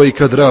هەروەکو ئەوەی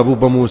کە درابوو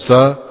بە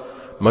موسا،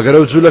 مەگەر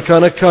ئەو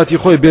جوولەکانە کاتی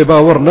خۆی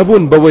بێباوەڕ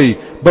نەبوون بەوەی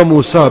بە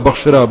موسا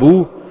بەخشرا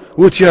بوو،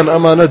 وتیان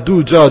ئەمانە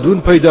دوو جادوون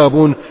پەیدا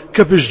بوون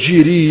کە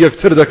پشتگیری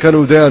یەکتر دەکەن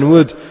و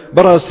دەیانوت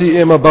بەڕاستی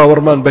ئێمە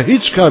باوەڕمان بە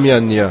هیچ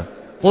کامیان نییە.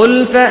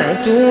 قل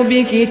فأتوا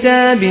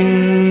بكتاب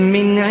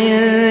من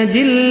عند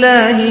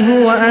الله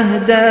هو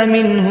أهدى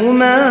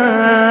منهما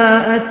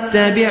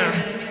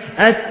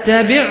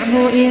أتبعه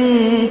إن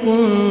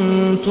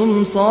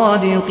كنتم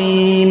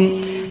صادقين.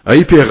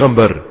 أي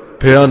پیغمبر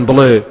پیان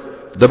بڵێ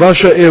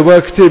دەباشە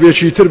ئێوە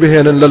کتێبێکی تر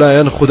بهێنن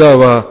لەلایەن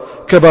خودداوە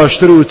کە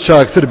باشتر و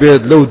چاکتر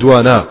بێت لەو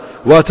دوانە،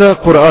 واتە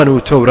قورئان و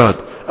تەورات،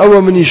 ئەوە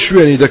منی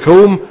شوێنی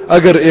دەکەوم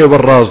ئەگەر ئێوە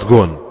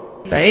ڕاستگۆن.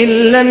 فإن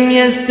لم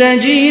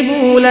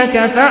يستجيبوا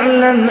لك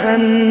فاعلم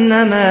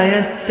أنما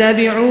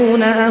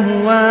يتبعون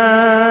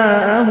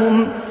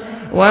أهواءهم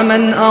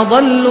ومن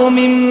أضل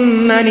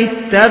ممن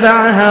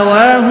اتبع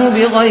هواه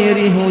بغير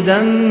هدى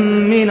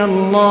من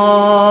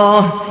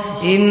الله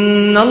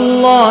إن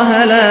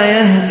الله لا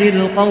يهدي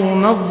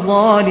القوم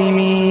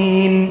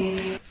الظالمين.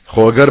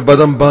 خۆگەر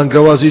بەدەم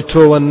بانگەوازی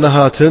تۆوە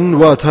نەهاتن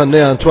واتە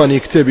نەیانتوانی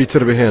کتێبی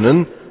تر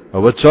بهێنن،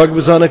 ئەوە چاک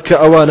بزانە کە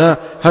ئەوانە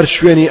هەر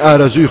شوێنی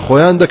ئارەزووی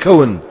خۆیان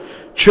دەکەون.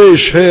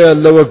 چێش هەیە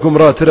لەوە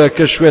گومڕاترە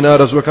کە شوێن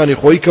ئارەزوەکانی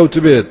خۆی کەوت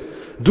بێت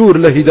دوور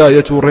لە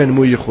هیدایەت و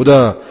ڕێنمووی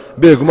خوددا،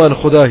 بێگومان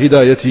خوددا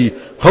هیدایەتی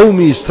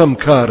قەومی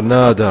ستەمکار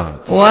نادات.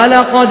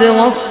 ولقد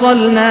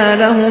وصلنا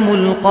لهم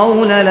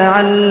القول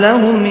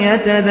لعلهم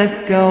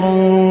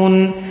يتذكرون.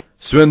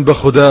 سوێن بە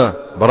خوددا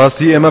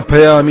بەڕاستی ئێمە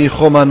پەیامی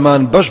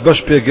خۆمانمان بەش بەش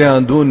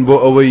پێگەیاندون بۆ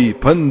ئەوەی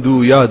پند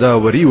و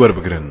یاداوەری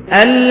وەربگرن.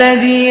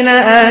 الذين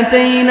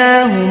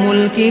آتيناهم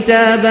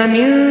الكتاب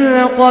من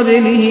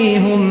قبله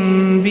هم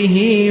به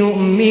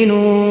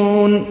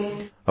يؤمنون.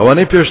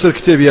 ئەوانەی پێشتر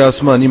کتێبی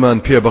ئاسمانیمان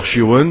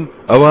پێبەخشیون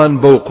ئەوان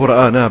بەو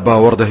قورئانە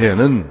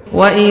باوەڕدەهێنن.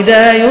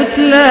 وإذا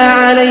يتلى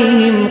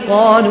عليهم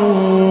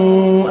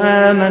قالوا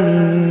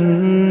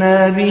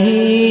آمنا به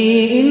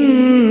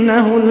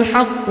إنه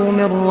الحق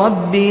من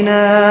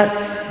ربنا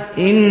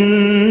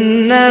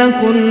إنا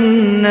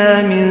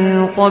كنا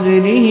من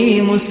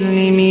قبله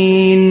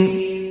مسلمين.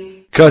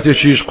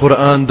 کاتێکیش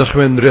قورئان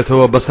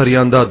دەخوێنرێتەوە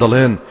بەسەریاندا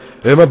دەڵێن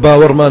ئێمە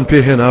باوەڕمان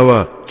پێهێناوە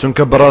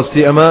چونکە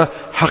بەڕاستی ئەمە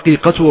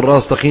حەقیقەت و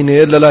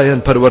ڕاستەقینەیە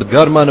لەلایەن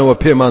پەروەردگارمانەوە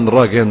پێمان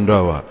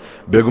ڕاگەێنراوە،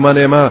 بێگومان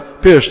ئێمە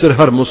پێشتر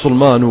هەر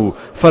موسڵمان و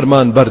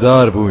فەرمان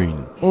بەردار بووین.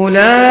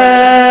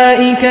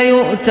 أولئك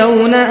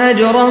يؤتون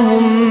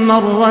أجرهم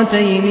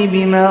مرتين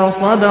بما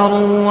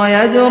صبروا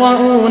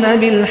ويدرؤون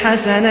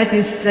بالحسنة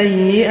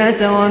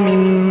السيئة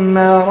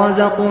ومما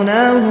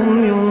رزقناهم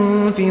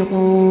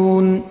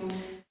ينفقون.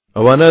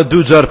 ئەوانە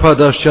دوو جار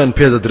پاداشتیان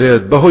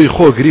پێدەدرێت بەهۆی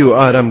خۆگری و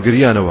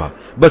ئارامگریانەوە،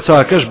 بە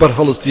چاکەش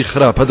بەرهەڵستی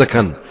خراپە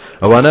دەکەن.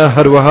 ئەوانە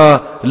هەروەها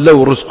لەو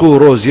ڕزق و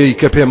ڕۆزیەی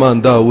کە پێمان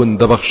داون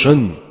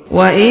دەبەخشن.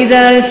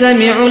 وإذا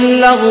سمعوا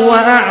اللغو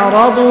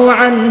أعرضوا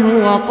عنه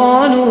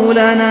وقالوا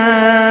لنا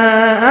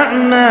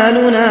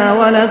أعمالنا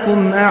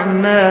ولكم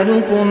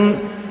أعمالكم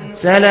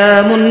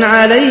سلام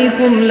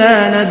عليكم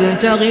لا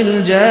نبتغي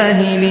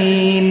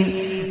الجاهلين.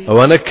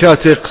 ئەوانە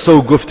کاتێک قسە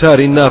و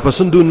گفتاری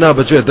ناپەسند و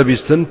نابەجێ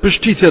دەبیستن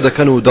پشتی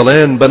تێدەکەن و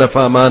دەڵێن بە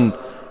نەفامان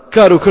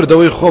کار و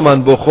کردەوەی خۆمان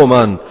بۆ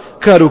خۆمان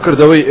کار و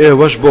کردەوەی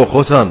ئێوەش بۆ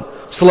خۆتان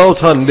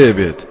سڵاوتان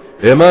لێبێت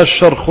ئێمە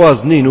شەڕخواز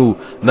نین و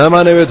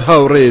نامانەوێت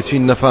هاوڕێیەتی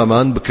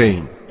نەفامان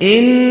بکەین.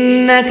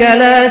 إنك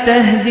لا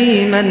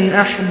تهدي من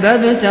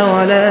أحببت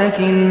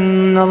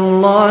ولكن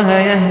الله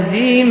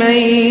يهدي من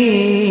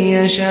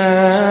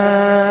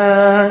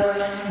يشاء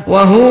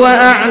وهو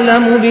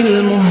أعلم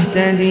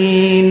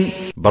بالمهتدين.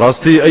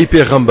 بەڕاستی ئەی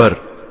پێغەمبەر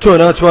تۆ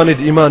ناتوانیت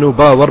ئیمان و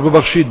باوەڕ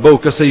ببەخشیت بەو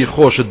کەسەی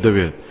خۆشت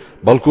دەوێت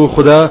بەڵکو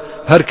خدا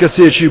هەر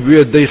کەسێکی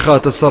بوێت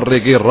دەیخاتە سەر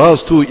ڕێگەی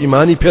ڕاست و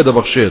ئیمانی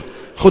پێدەبەخشێت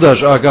خداش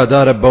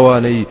ئاگادارە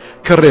بەوانەی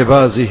کە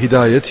ڕێبازی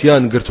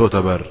هیدایەتیان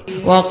گرتۆتە بەر.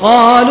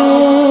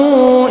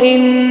 وقالوا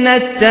إن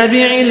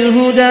نتبع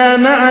الهدى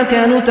معك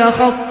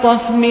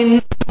نتخطف من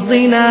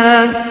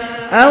أرضنا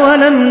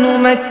أولم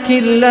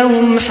نمكن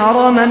لهم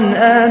حرما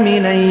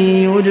آمنا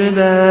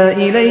يجبى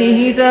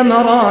إليه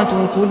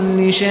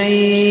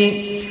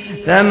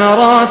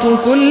ثمرات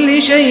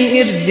كل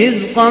شيء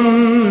رزقا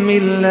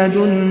من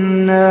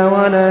لدنا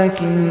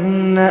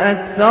ولكن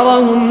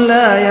أكثرهم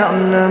لا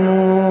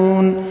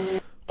يعلمون.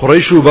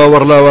 قڕیش و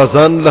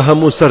باوەڕلاوازان لە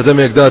هەموو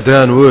سەردەمێکدا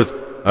دەیانوت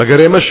ئەگەر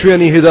ئێمە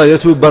شوێنی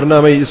هیدایەت و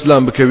بەرنامەی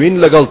ئیسلام بکەوین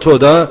لەگەڵ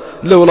تۆدا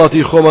لە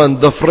وڵاتی خۆمان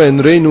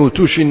دەفڕێنرین و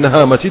تووشی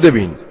نەهامەتی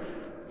دەبین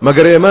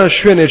مەگەر ئێمە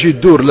شوێنێکی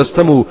دوور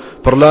لەستەم و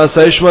پڕ لە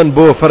ئاسایشمان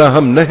بۆ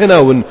فراهەم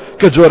نەهێناون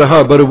کە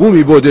جۆرەها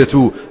بەرەبوومی بۆ دێت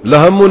و لە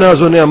هەموو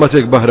ناز و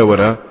نیامەتێک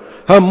بەهرەوەرە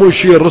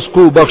هەمووشی ڕزق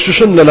و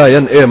بەخششن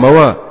لەلایەن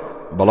ئێمەوە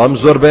بەڵام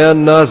زۆربەیان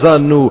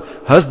نازان و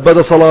هەست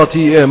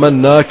بەدەسەڵاتی ئێمە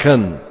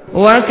ناکەن.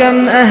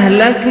 وكم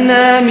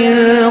أهلكنا من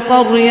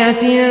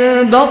قرية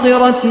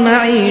بطرت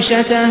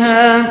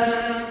معيشتها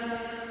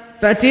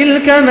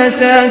فتلك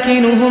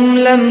مساكنهم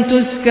لم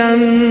تسكن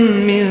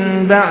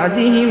من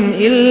بعدهم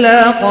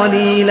إلا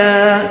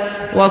قليلا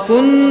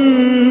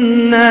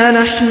وكنا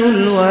نحن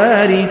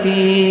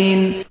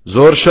الوارثين.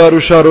 زۆر شار و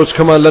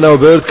شارۆچکەمان لەناو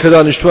برد کە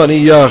دانیشتوانی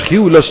یاخی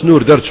و لە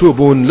سنوور دەرچوو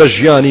بوون لە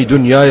ژیانی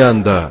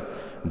دنیایاندا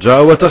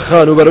جاوەتە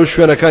خان و بەرەو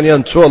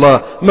شوێنەکانیان چۆڵە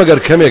مەگەر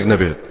کەمێک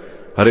نەبێت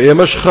هەر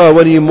ئێمەش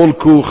خاوەنی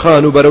مڵک و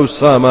خان و بەرەو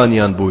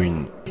سامانیان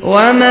بووین.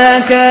 وما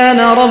كان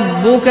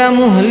ربك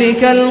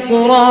مهلك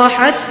القرى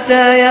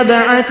حتى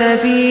يبعث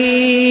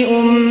في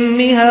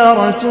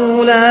أمها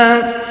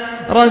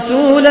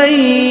رسولا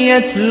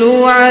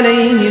يتلو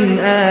عليهم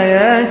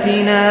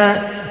آياتنا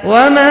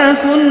وما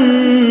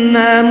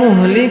كنا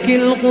مهلك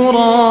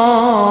القرى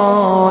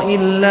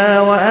إلا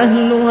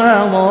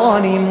وأهلها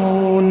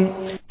ظالمون.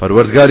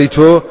 پەروەردگاری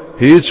تۆ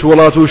هیچ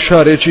وڵات و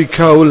شارێکی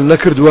کاول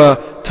نەکردووە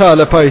تا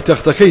لە پای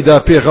تەختەکەیدا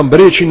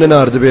پێغەمبەرێکی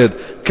نەناردبێت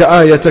کە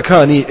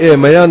ئایەتەکانی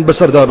ئێمەیان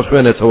بەسەردا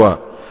بخوێنێتەوە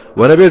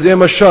و نەبێت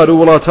ئێمە شار و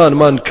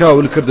وڵاتانمان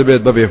کاول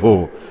کردبێت بەبێ هۆ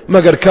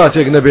مەگەر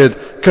کاتێک نەبێت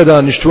کە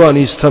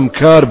دانیشتوانی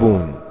ستەمکار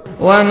بوون.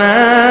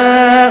 وما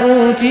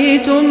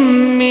أوتيتم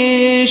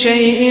من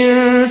شيء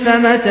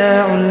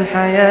فمتاع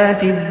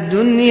الحياة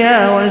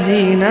الدنيا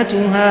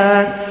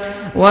وزينتها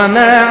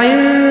وما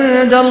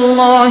عند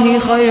الله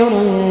خير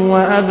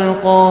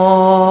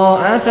وأبقى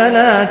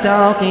أفلا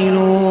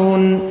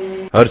تعقلون.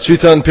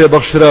 هەرچیتان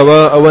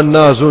پێبەخشراوە ئەوە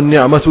ناز و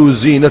نیعمەت و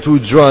زینەت و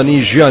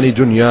جوانی ژیانی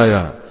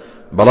دنیایە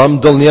بەڵام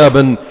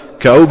دڵنیابن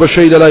کە ئەو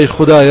بەشەی لەلای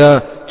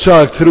خوددایە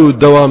چاکتر و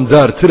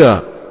دەوامدارترە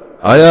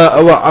ئایا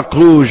ئەوە عەقڵ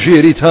و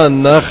ژێریتان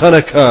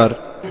ناخەنە کار؟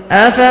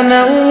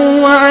 أفمن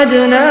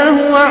وعدناه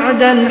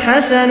وعدا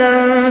حسنا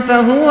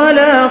فهو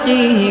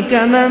لاقيه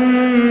كمن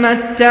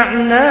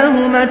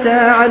متعناه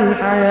متاع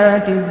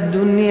الحياة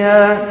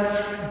الدنيا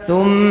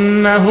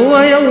ثم هو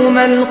يوم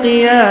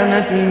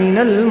القيامة من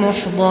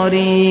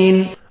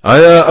المحضرين.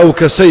 ئایا ئەو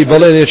کەسەی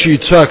بەڵێنێکی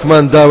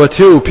چاکمان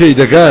داوەتێ و پێی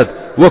دەگات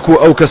وەکو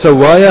ئەو کەسە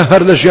وایە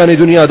هەر لە ژیانی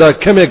دنیادا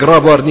کەمێک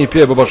ڕابواردنی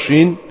پێ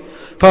ببەخشین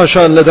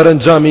پاشان لە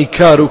دەرەنجامی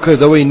کار و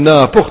کردەوەی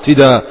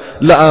ناپوختیدا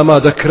لە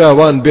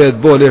ئامادەکراوان بێت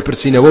بۆ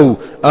لێپرسینەوە و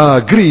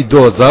ئاگری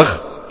دۆزەخ.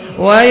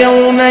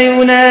 ويوم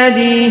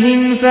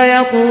يناديهم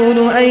فيقول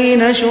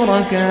أين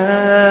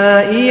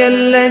شركائي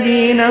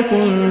الذين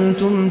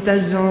كنتم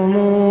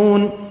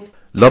تزعمون.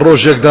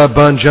 لروجێکدا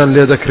بانجان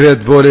لێ دەکرێت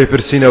بۆ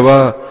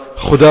لێپرسینەوە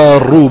خدا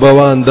ڕوو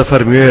بەوان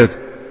دەفەرموێت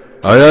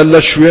ئایا لە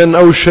شوێن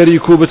ئەو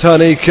شەریک و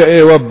بتانەی کە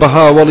ئێوە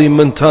بەهاوەڵی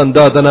منتان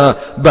دادەنا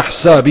بە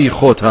حسابی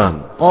خۆتان.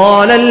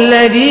 قال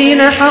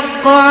الذين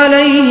حق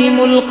عليهم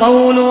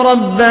القول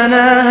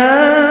ربنا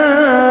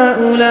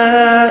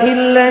هؤلاء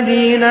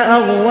الذين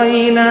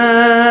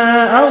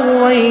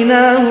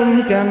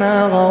أغويناهم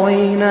كما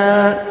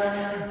غوينا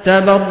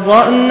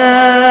تبرأنا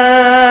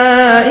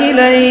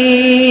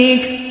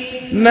إليك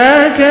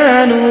ما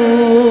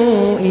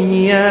كانوا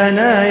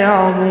إيانا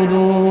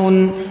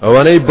يعبدون.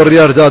 ئەوانەی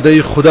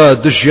بڕیاردادەی خدا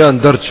دژیان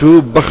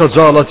دەرچوو بە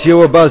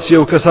خەجاڵەتیەوە باسی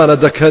ئەو کەسانە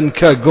دەکەن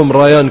کە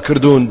گومڕایان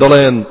کردوون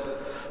دەڵێن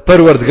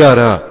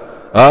پەروەردگارە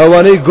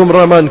ئەوانەی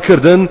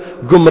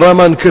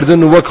گومڕامان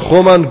کردن وەک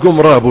خۆمان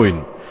گومڕا بووین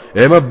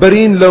ئێمە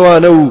بەرین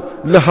لەوانە و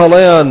لە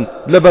هەڵەیان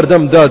لە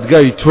بەردەم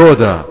دادگای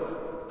تۆدا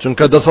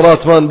چونکە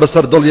دەسەڵاتمان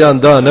بەسەر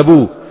دڵیاندا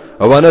نەبوو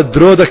ئەوانە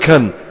درۆ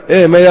دەکەن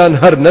ئێمەیان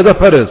هەر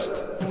نەدەپەرست.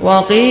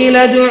 وقيل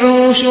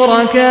ادعوا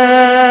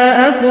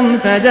شركاءكم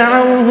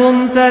فدعوهم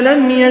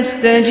فلم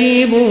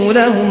يستجيبوا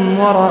لهم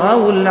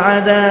ورأوا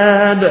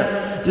العذاب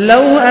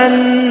لو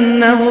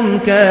أنهم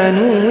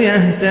كانوا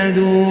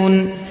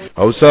يهتدون.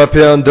 ئەوسا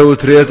پێیان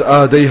دەوترێت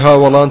ئادەی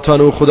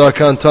هاوەڵانتان و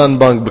خوداکانتان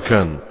بانگ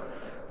بکەن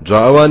جا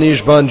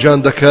ئەوانیش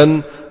بانجان دەکەن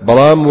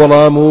بەڵام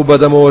وەڵام و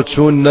بەدەمەوە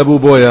چوون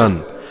نەبوو بۆیان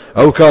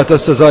ئەو کاتە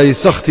سزای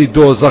سەختی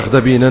دۆزەخ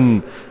دەبینن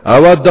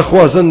ئەوات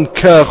دەخوازن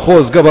کە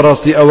خۆزگە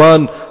بەڕاستی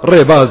ئەوان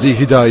ڕێبازی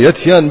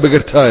هیدایەتیان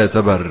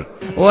بگرتایەتە بەر.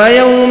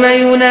 ويوم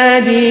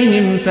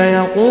يناديهم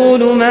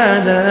فيقول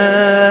ماذا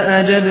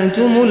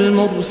أجبتم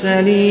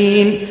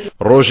المرسلين.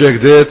 ڕۆژێک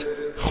دێت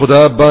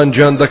خدا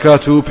بانجان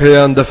دەکات و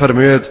پێیان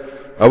دەفەرمێت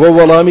ئەوە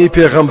وەڵامی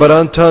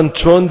پێغەمبەرانتان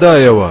چۆن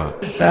دایەوە.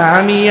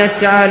 فعميت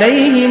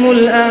عليهم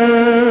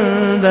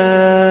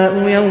الأنباء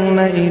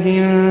يومئذ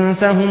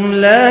فهم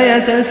لا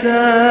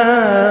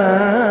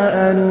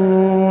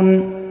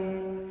يتساءلون.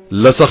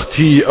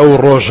 لسختی ئەو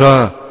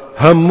ڕۆژە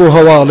هەموو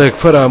هەواڵێک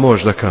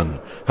فرامۆش دەکەن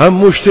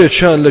هەموو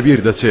شتێکیان لەبیر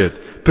دەچێت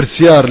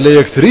پرسیار لە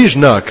یەکتریش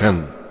ناکەن.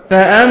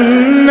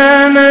 فأما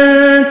من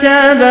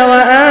تاب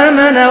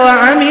وآمن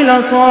وعمل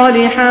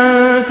صالحا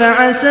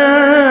فعسى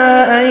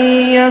أن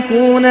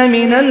يكون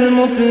من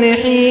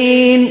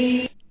المفلحين.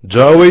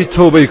 جاوەی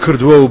تۆبەی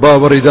کردووە و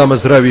باوەڕی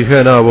دامەزراوی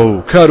هێناوە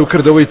و کار و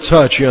کردەوەی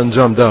چاچی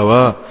ئەنجام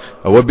داوە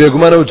ئەوە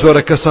بێگومانە و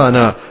جۆرە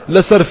کەسانە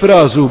لەسەر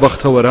فراز و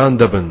بەختەوەران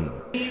دەبن.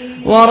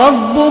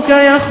 وربك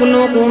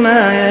يخلق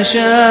ما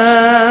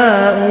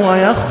يشاء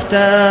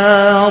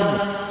ويختار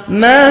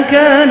ما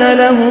كان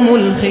لهم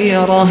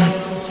الخيرة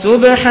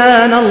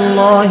سبحان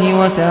الله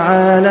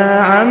وتعالى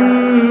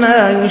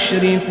عما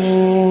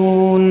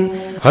يشركون.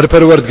 هەر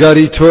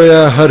پەروەردگاری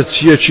تۆیە هەر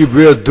چیەکی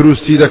بێت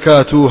دروستی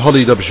دەکات و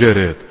هەڵی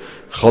دەبژێرێت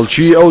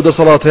خەڵکی ئەو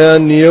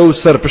دەسەڵاتیان نییە و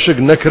سەرپشک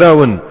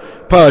نەکراون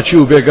پاچی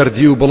و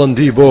بێگەردی و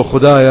بڵندی بۆ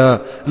خوددایە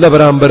لە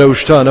بەرامبەرە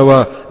وشتانەوە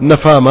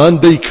نەفامان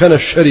دەیکەنە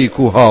شەریک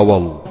و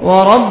هاوڵ.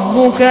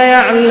 وربك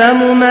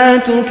يعلم ما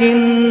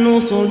تكن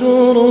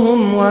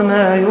صدورهم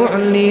وما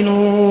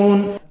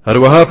يعلنون.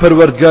 هەروەها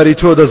پەروەردگاری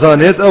تۆ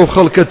دەزانێت ئەو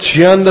خەڵکە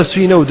چیان لە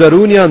سینە و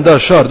دەرونیاندا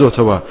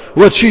شاردۆتەوە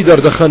و چی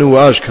دەردەخەن و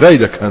ئاشکرای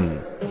دەکەن.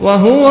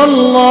 وهو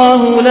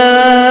الله لا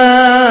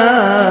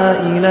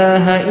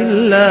إله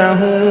إلا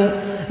هو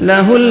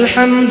له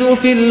الحمد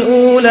في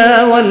الأولى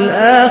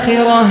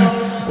والآخرة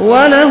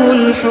وله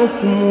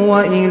الحكم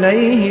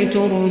وإليه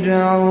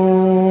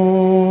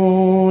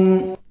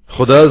ترجعون.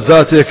 خدا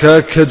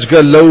ذاتێکە کە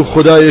جگەل لەو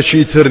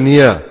خدایەکی تر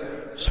نییە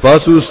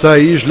سپاس و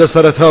ستایش لە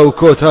سەرەتا و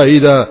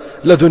کۆتاییدا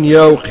لە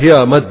دنیا و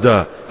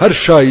قیامەتدا هەر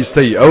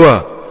شایستەی ئەوە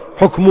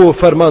حکم و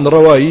فەرمان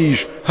ڕەواییش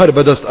هەر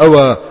بەدەست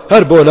ئەوە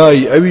هەر بۆ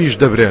لای ئەویش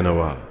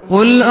دەبرێنەوە.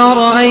 قل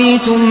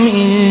أرأيتم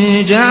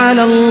إن جعل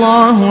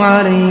الله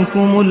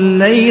عليكم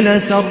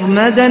الليل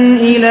سرمدا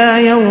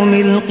إلى يوم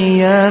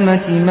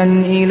القيامة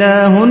من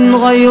إله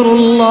غير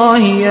الله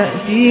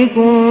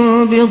يأتيكم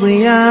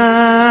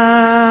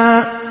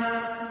بضياء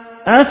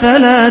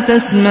أفلا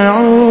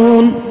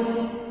تسمعون.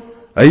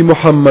 أي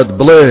محمد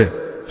بڵێ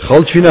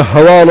خەڵچینە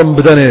هەواڵم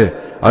بدەنێ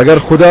ئەگەر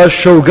خدا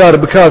شەوگار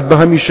بکات بە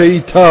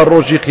هەمیشەی تا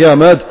ڕۆژی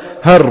قیامەت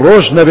هەر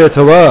ڕۆژ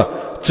نەبێتەوە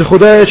چ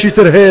خدایەکی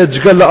تر هەیە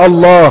جگەل لە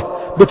ئەڵڵاه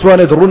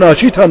بتوانێت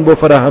ڕووناچیتان بۆ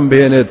فراهەم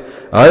بهێنێت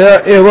ئایا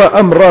ئێوە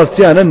ئەم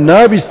ڕاستیانە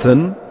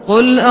نابیستن؟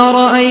 قل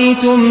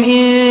أرأيتم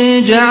إن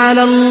جعل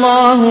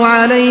الله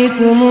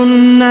عليكم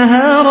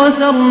النهار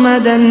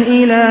سرمدا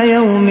إلى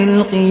يوم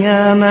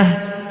القيامة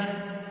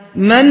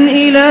من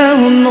إله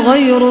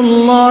غير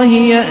الله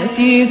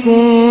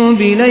يأتيكم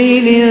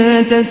بليل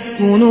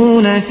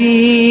تسكنون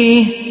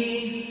فيه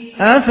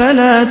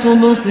أفلا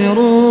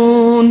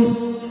تبصرون.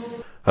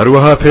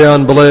 هەروەها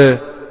پێیان بڵێ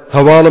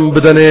هەواڵم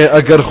بدەنێ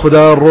ئەگەر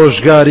خدا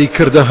ڕۆژگاری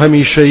کردە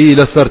هەمیشەیی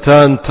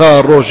لەسەرتان تا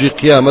ڕۆژی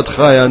قیامەت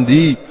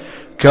خایاندی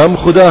کەم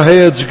خدا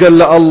هەیە جگەل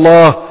لە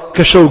ئەڵڵاه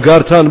کە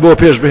شەوگارتان بۆ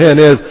پێش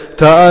بهێنێت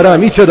تا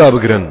ئارامی تێدا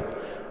بگرن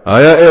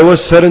ئایا ئێوە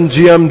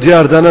سەرنجی ئەم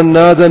دیاردانە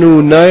نادەن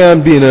و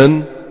نایان بینن؟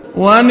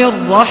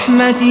 ومن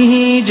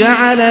رحمته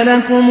جعل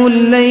لكم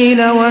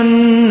الليل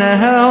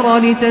والنهار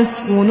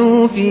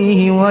لتسكنوا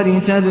فيه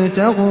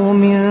ولتبتغوا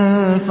من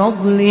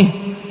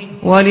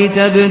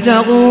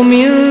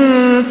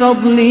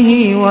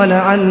فضله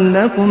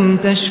ولعلكم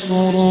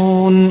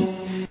تشكرون.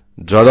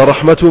 جال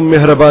رحمة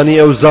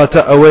مهرباني أو ذات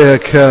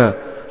أويك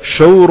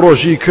شو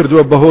ڕۆژی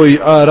کردووە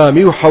بەهۆی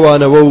ئارامی و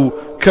حەوانەوە و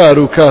کار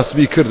و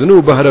کاسبی کردن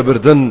و بەهرە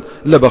بردن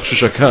لە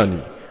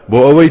بەخششەکانی بۆ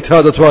ئەوەی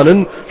تا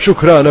دەتوانن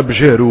شکرانە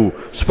بژێر و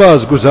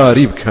سپاس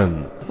گوزاری بکەن.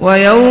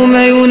 ويوم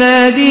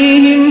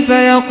يناديهم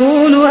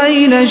فيقول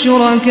أين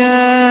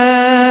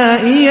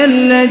شركائي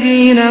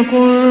الذين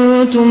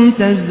كنتم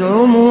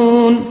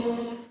تزعمون.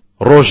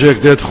 ڕۆژێک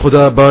دێت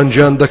خدا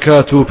بانجان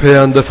دەکات و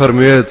پێیان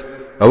دەفەرموێت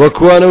ئەوە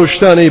کوانە و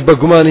شتانەی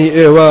بەگومانی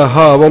ئێوە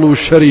هاوڵ و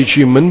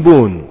شەریکی من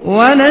بوون.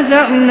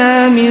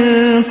 ونزعنا من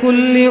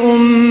كل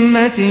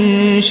أمة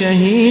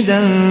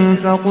شهيدا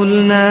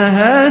فقلنا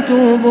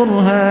هاتوا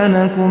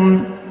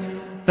برهانكم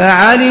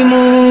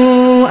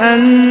فعلموا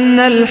أن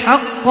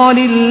الحق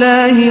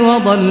لله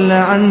وضل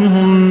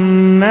عنهم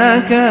ما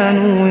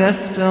كانوا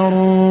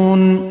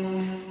يفترون.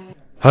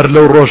 هەر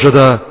لەو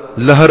ڕۆژەدا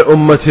لە هەر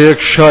ئومەتێک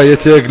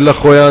شایەتێک لە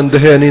خۆیان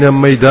دەهێنینە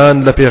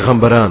مەیدان لە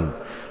پێغەمبەران.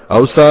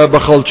 ئەوسا بە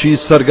خەڵکی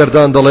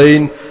سەرگەردان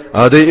دەڵێین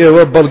ئادەی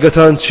ئێوە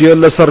بەڵگەتان چیە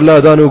لەسەر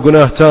لادان و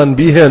گوناهتان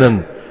بیهێنن.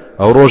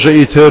 ئەو ڕۆژە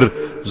ئیتر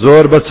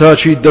زۆر بە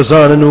چاچی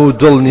دەزانن و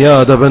دڵنیا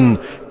دەبن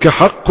کە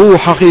حەق و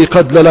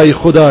حەقیقەت لە لای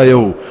خوددایە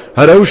و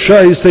هەر ئەو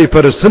شایستەی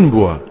پەرستن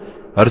بووە.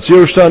 هەرچی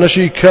ئەو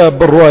شتانەشی کە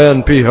بڕوایان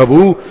پێی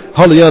هەبوو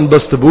هەڵیان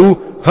بەست بوو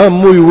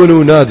هەمووی ون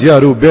و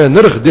نادیار و بێ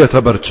نرخ دێتە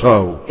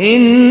بەرچاو.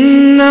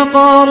 إن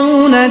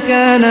قارون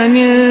كان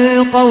من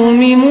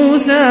قوم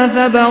موسى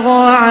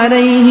فبغى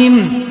عليهم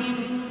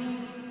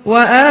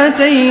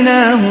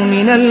وآتيناه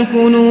من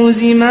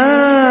الكنوز ما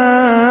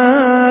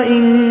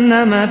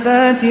إن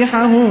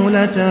مفاتحه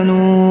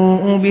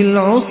لتنوء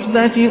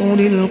بالعصبة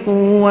أولي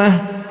القوة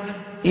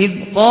إذ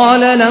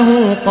قال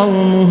له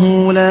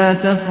قومه لا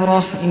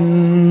تفرح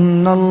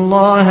إن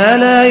الله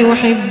لا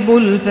يحب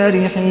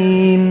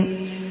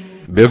الفرحين.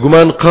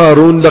 بێگومان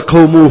قارون لە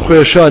قەوم و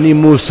خوێشانی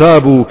موسا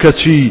بوو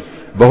کەچی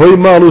بەهۆی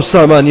ماڵ و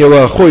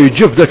سامانیەوە خۆی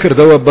جفت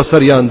دەکردەوە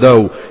بەسەریاندا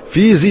و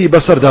فیزی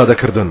بەسەردا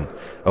دەکردن.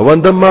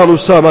 ئەوەندە ماڵ و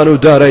سامان و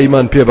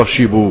داراییمان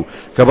پێبەخشی بوو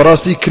کە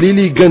بەڕاستی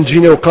کلیلی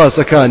گەنجینە و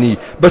قاسەکانی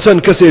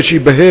بەچەند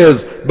کەسێکی بەهێز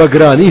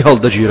بەگرانی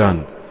هەڵدەگیران.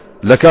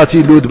 لە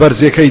کاتی لوود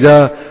بەرزەکەیدا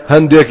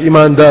هەندێک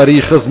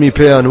ئیمانداری خزمی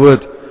پێیان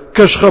وت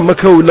کەشخە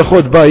مەکە و لە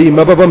خۆت بایی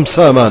مەبە بەم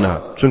سامانە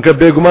چونکە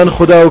بێگومان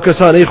خوددا و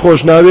کەسانەی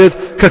خۆش ناوێت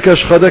کە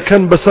کەشخە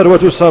دەکەن بە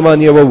سەروەت و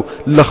سامانیەوە و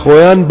لە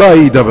خۆیان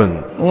بایی دەبن.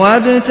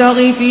 وابتغ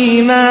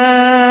فيما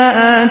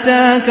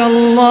آتاك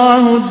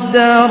الله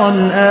الدار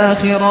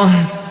الآخرة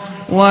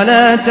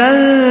ولا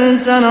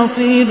تنس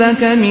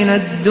نصيبك من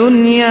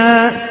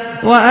الدنيا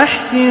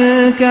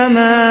وأحسن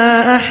كما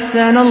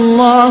أحسن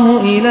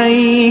الله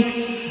إليك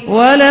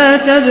ولا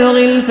تبغ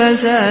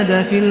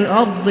الفساد في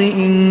الأرض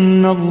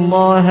إن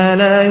الله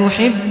لا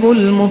يحب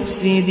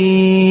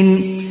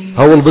المفسدين.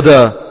 هول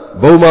بدا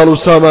بو مالو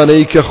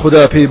سامانەی کە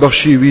خوددا پێی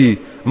بەخشیوی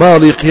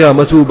ماڵی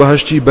قیامەت و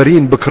بەهشتی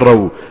بەرین بکڕە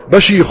و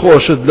بەشی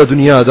خۆشت لە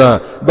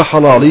دنیادا بە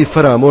حەڵاڵی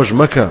فرامۆژ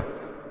مەکە.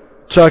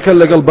 چاکە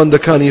لەگەڵ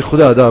بەندەکانی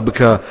خوددادا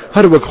بکە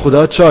هەر وەک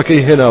خوددا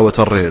چاکەی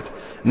هێناوەتە ڕێت.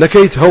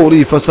 نەکەیت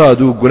هەوڵی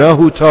فەساد و گوناه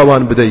و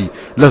تاوان بدەی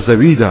لە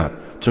زەویدا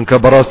چونکە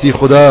بەڕاستی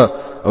خوددا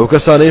ئەو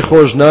کەسانەی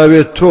خۆش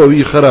ناوێت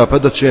تۆوی خراپە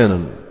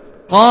دەچێنن.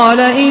 قال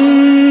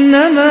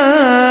إنما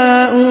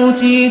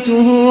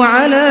أوتيته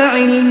على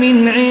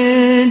علم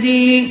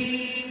عندي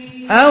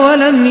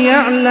أولم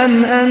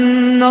يعلم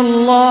أن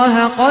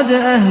الله قد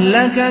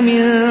أهلك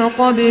من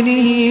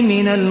قبله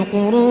من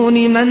القرون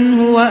من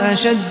هو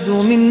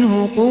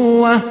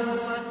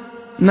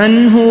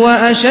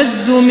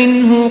أشد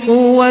منه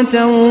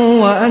قوة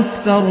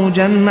وأكثر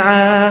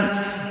جمعا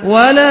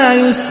ولا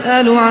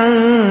يسأل عن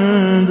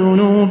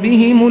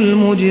ذنوبهم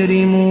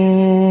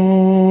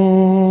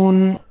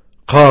المجرمون.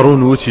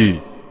 قارون وتی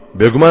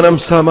بێگومان ئەم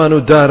سامان و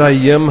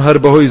داراییم هەر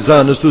بەهۆی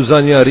زانست و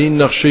زانیاری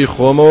نەخشەی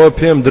خۆمەوە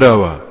پێم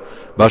دراوە.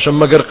 باشم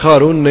مەگەر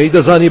قارون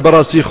نەیدەزانی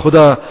بەڕاستی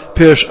خوددا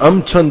پێش ئەم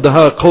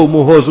چەندەها قەوم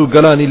و هۆز و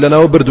گەلانی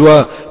لەناو بردووە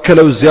کە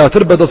لەو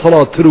زیاتر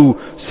بەدەسەڵاتتر و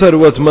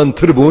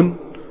سەروەتمەندتر بوون.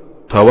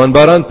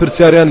 تاوانباران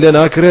پرسیاریان لێ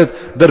ناکرێت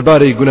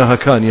دەربارەی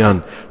گوناهەکانیان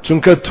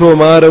چونکە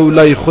تۆمارە و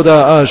لای خوددا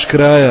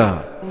ئاشکرایە.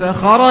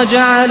 فخرج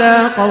على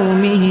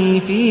قومه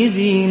في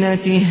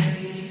زينته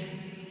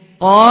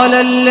قال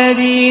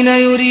الذين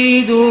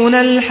يريدون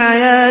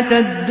الحياة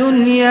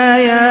الدنيا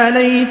يا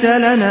ليت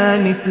لنا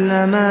مثل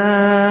ما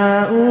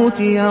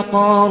أوتي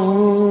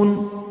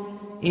قارون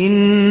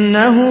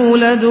إنه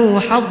لذو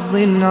حظ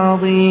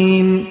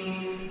عظيم.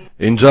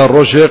 اینجا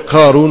ڕۆژێ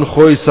قارون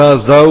خۆی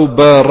سازدا و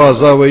بە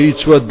ڕازاوەیی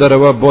چوە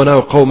دەرەوە بۆ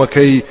ناو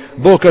قەومەکەی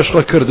بۆ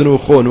کەشخەکردن و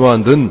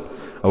خۆنواندن.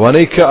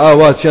 ئەوانەی کە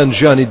ئاواتیان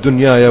ژیانی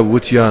دنیایە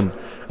وتیان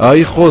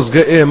ئای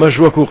خۆزگە ئێمەش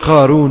وەکو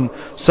قارون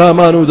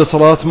سامان و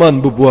دەسەڵاتمان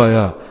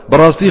ببوایە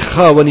بەڕاستی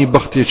خاوەنی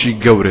بەختێکی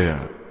گەورەیە.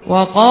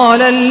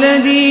 وقال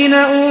الذين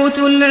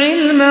أوتوا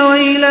العلم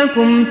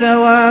ويلكم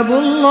ثواب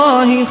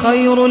الله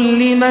خير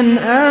لمن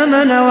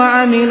آمن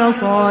وعمل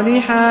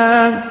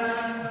صالحا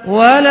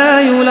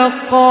ولا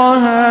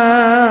يلقاها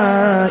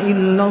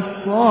إلا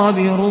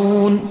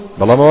الصابرون.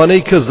 بەڵام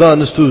ئەوانەی کە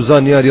زانست و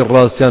زانیاری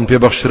ڕاستیان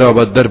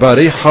پێبەخشراوە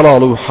دەربارەی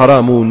حەڵاڵ و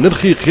حەرام و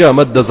نرخی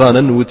قیامەت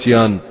دەزانن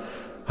وتیان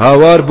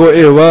هاوار بۆ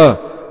ئێوە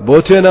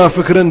بۆ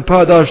تێنافکرن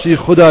پاداشتی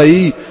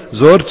خودایی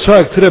زۆر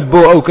چاکترە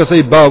بۆ ئەو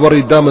کەسەی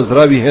باوەڕی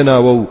دامەزراوی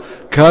هێناوە و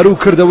کار و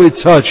کردەوەی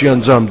چاچی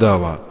ئەنجام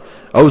داوە.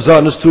 ئەو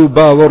زانست و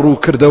باوەڕ و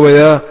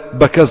کردەوەیە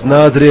بە کەس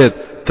نادرێت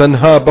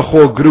تەنها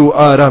بەخۆگر و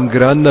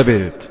ئارامگران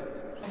نەبێت.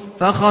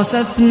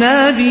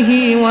 فخسفنا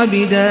به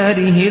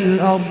وبداره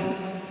الأرض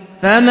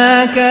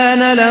فما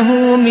كان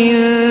له من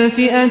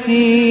فئة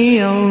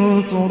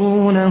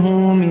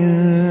ينصرونه من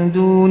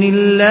دون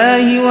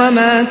الله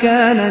وما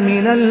كان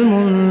من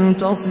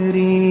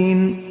المنتصرين.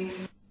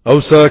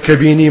 ئەوسا کە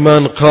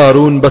بینیمان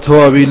قارون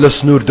بەتەواوی لە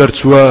سنوور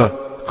دەرچووە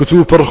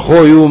کتو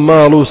پڕخۆی و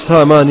ماڵ و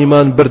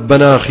سامانیمان برد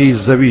بەناخی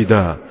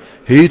زەویدا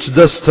هیچ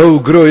دەستە و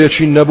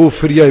گرۆیەکی نەبوو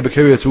فریای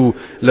بکەوێت و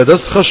لە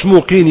دەست خەشم و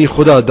قینی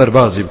خوددا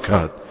دەربازی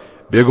بکات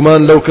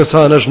بێگومان لەو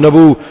کەسانەش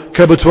نەبوو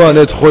کە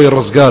بتوانێت خۆی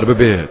ڕزگار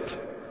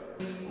ببێت.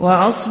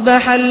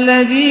 وأصبح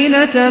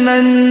الذين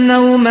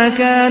تمنوا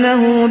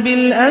مكانه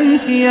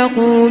بالأمس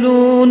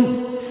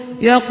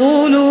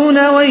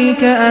يقولون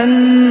ويك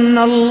أن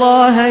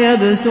الله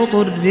يبسط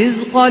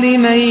الرزق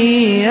لمن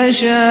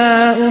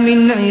يشاء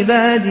من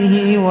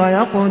عباده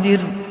ويقدر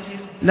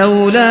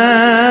لولا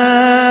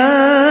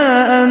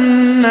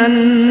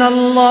أمن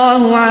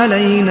الله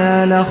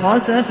علينا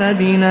لخسف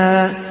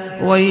بنا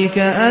ويك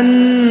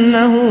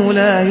أنه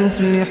لا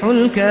يفلح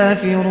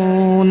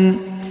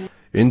الكافرون.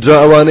 اینجا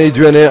ئەوانەی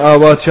دوێنێ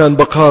ئاواتیان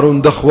بە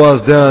قارون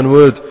دەخوازدیان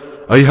ود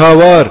ئەی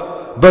هاوار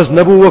بەس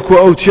نەبوو وەکو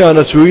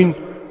ئەوتیانە چوین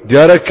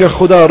دیارە کە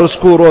خوددا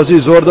ڕزق و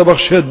ڕۆزی زۆر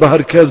دەبەخشێت بە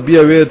هەر کەس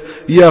بیەوێت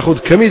یاخود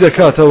کەمی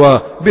دەکاتەوە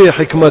بێ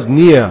حکمت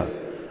نییە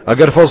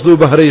ئەگەر فەزل و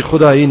بەهرەی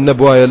خودایی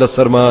نەبوایە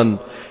لەسەرمان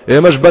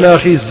ئێمەش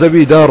بەناخی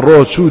زەویدا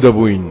ڕۆچوو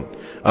دەبووین.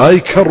 ئای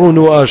کەڕون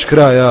و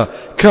ئاشکرایە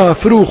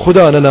کافر و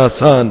خوددا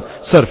نەناسان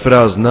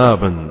سەرفراز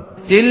نابن.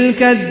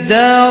 تلك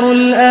الدار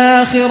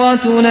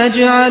الآخرة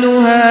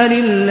نجعلها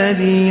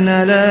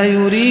للذين لا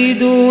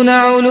يريدون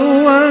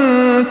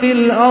علوا في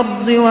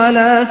الأرض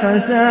ولا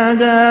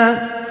فسادا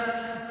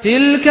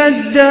تلك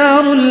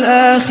الدار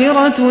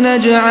الآخرة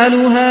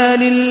نجعلها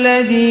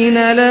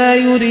للذين لا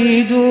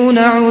يريدون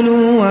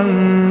علوا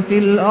في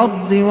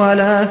الأرض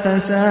ولا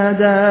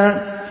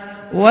فسادا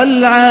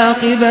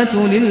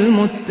والعاقبة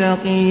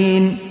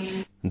للمتقين.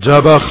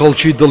 جابا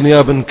خەڵکی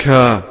دڵنیابن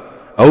کە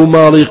ئەو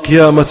ماڵی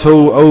قیامەتە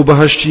و ئەو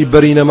بەهەشتی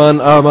بەرینەمان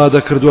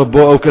ئامادە کردووە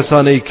بۆ ئەو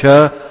کەسانەی کە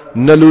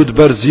نەلوود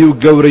بەرزی و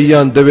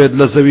گەورەیان دەوێت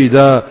لە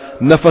زەویدا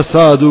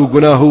نەفەساد و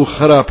گوناه و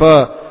خراپە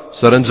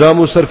سەرنجام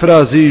و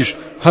سەرفرازیش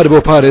هەر بۆ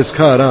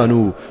پارێزکاران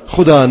و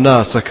خوددا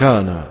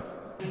ناسەکانە.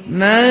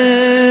 من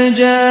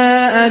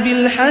جاء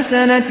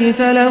بالحسنة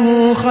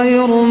فله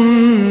خير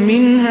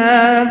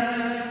منها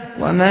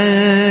ومن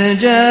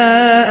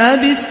جاء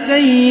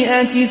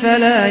بالسيئة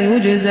فلا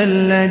يجزى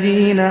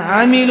الذين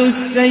عملوا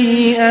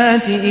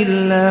السيئات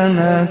إلا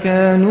ما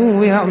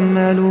كانوا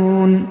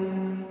يعملون.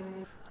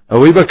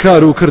 ئەوەی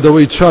بەکار و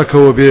کردەوەی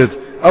چاکەوە بێت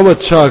ئەوە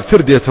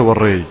چاکتر دێتەوە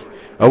ڕێی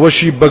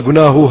ئەوەشی بە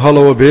گوناه و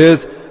هەڵەوە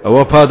بێت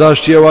ئەوە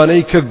پاداشتی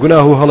ئەوانەی کە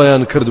گوناه و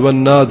هەڵەیان کردووە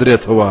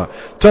نادرێتەوە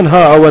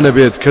تەنها ئەوە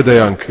نەبێت کە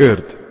دەیان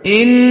کرد.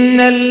 إن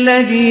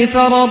الذي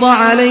فرض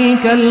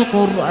عليك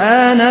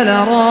القرآن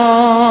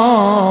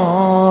لرادك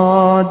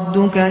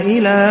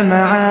إلى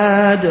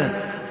معاد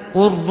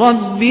قل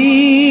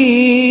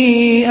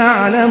ربي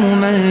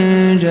أعلم من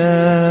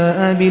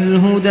جاء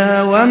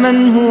بالهدى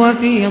ومن هو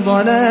في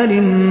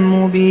ضلال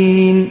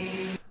مبين.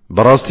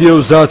 بەڕاستی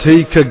ئەو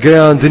زاتەی کە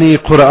گەیاندنی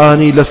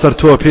قورئانی لەسەر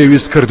تۆ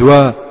پێویست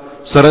کردووە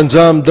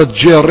سەرنجام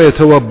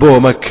دەتجێڕێتەوە بۆ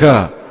مەککە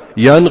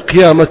یان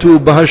قیامەت و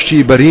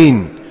بەهەشتی بەرین.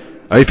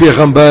 ئەی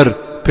پێغەمبەر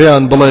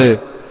پێیان بڵێ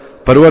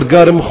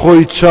پەروەردگارم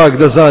خۆی چاک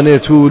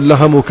دەزانێت و لە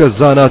هەموو کەس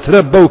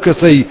زاناترە بەو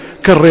کەسەی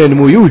کە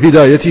ڕێنمووی و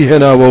هیدایەتی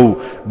هێناوە و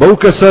بەو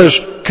کەسەش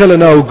کە لە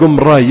ناو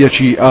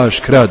گومڕایەکی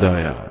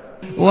ئاشکرادایە.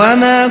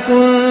 وما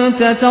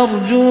كنت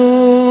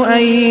ترجو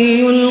أن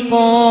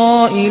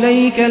يلقى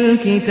إليك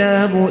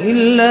الكتاب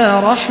إلا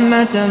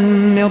رحمة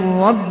من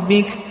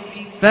ربك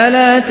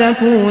فلا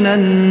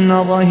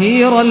تكونن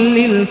ظهيرا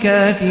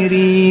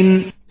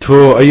للكافرين.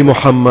 تو أي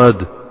محمد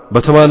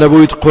بەتەمانە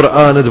بوویت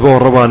قورئانت بۆ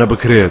ڕەوانە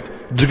بکرێت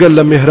جگەل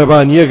لە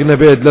میهرەبان یەک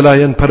نەبێت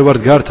لەلایەن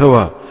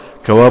پەروەردگارتەوە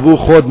کەوا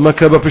بوو خۆت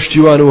مەکە بە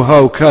پشتیوان و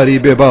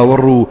هاوکاری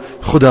بێباوەڕ و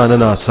خوددا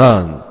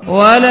نەناسان.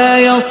 ولا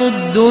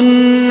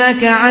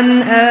يصدنك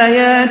عن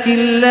آيات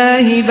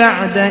الله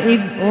بعد إذ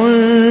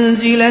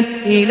أنزلت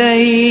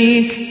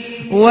إليك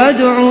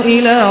وادع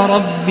إلى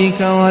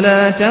ربك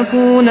ولا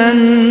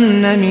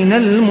تكونن من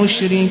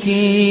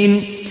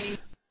المشركين.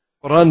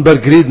 قورئان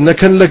بەرگریت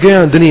نەکەن لە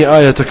گەیاندنی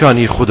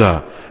ئاەتەکانی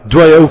خوددا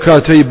دوای ئەو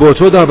کاتەی بۆ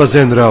تۆ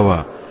دابەزێنراوە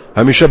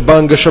هەمیشە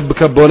بانگەشە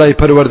بکە بۆ لای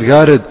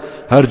پەروەردگارت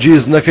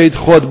هەرگیز نەکەیت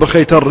خۆت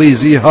بخەیتە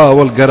ڕیزی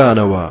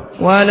هاوڵگەرانەوە.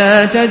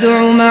 ولا تدع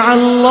مع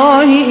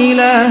الله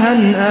إلها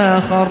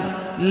آخر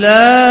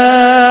لا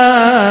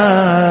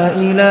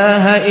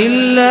إله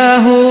إلا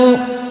هو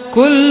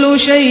كل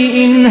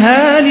شيء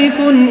هالك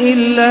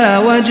إلا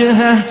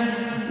وجهه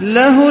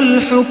له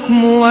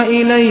الحكم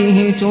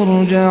وإليه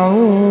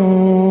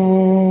ترجعون.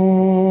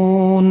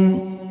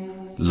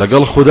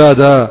 لەگەڵ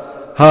خوددادا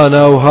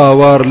هانا و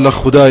هاوار لە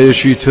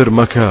خودایەکی تر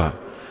مەکە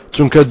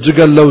چونکە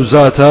جگەل لەو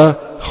زاتە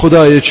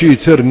خودایەکی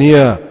تر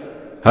نییە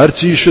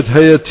هەرچی شت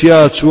هەیە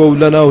تیا چووە و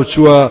لەناو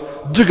چووە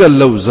جگەل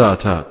لەو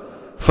زاتە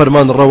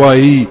فەرمان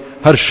ڕەوایی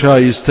هەر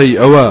شایستەی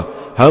ئەوە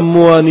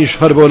هەمووانیش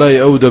هەر بۆ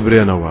لای ئەو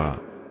دەبرێنەوە.